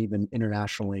nationwide and even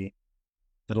internationally,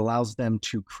 that allows them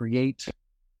to create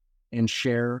and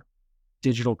share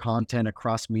digital content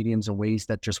across mediums in ways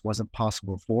that just wasn't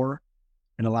possible before,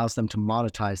 and allows them to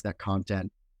monetize that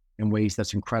content in ways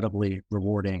that's incredibly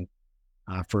rewarding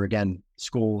for, again,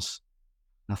 schools,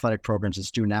 athletic programs, and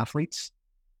student athletes,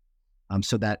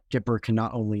 so that Gipper can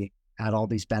not only add all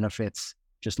these benefits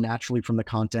just naturally from the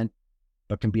content,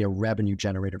 but can be a revenue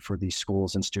generator for these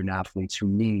schools and student athletes who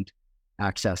need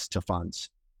access to funds.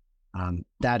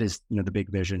 That is, the big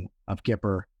vision of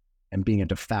Gipper, and being a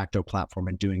de facto platform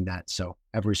and doing that. So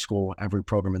every school, every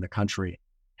program in the country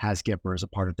has Gipper as a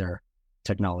part of their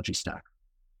technology stack.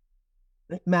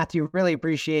 Matthew, really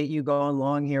appreciate you going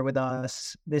along here with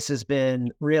us. This has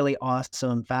been really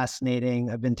awesome,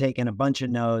 fascinating. I've been taking a bunch of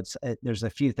notes. There's a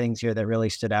few things here that really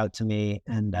stood out to me,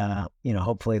 and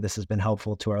hopefully this has been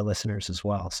helpful to our listeners as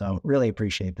well. So really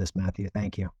appreciate this, Matthew.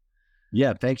 Thank you.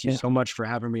 Yeah, thank you so much for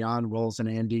having me on, Wills and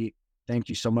Andy. Thank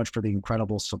you so much for the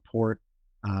incredible support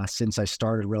since I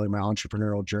started really my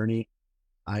entrepreneurial journey.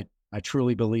 I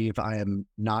truly believe I am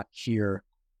not here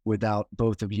without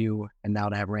both of you, and now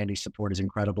to have Randy's support is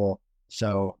incredible.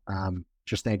 So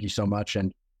just thank you so much,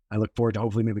 and I look forward to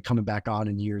hopefully maybe coming back on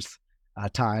in years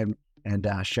time and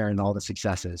sharing all the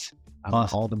successes,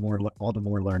 Awesome. all the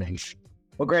more learnings.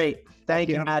 Well, great. Thank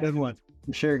you, Have Matt. a good one.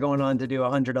 I'm sure you're going on to do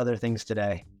 100 other things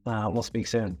today. We'll speak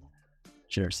soon.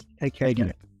 Cheers. Take care. Thank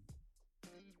you.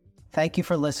 Thank you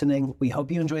for listening. We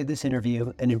hope you enjoyed this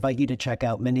interview and invite you to check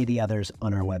out many of the others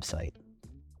on our website.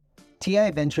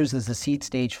 TI Ventures is a seed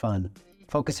stage fund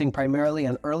focusing primarily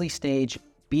on early stage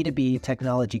B2B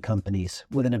technology companies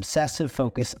with an obsessive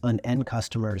focus on end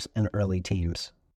customers and early teams.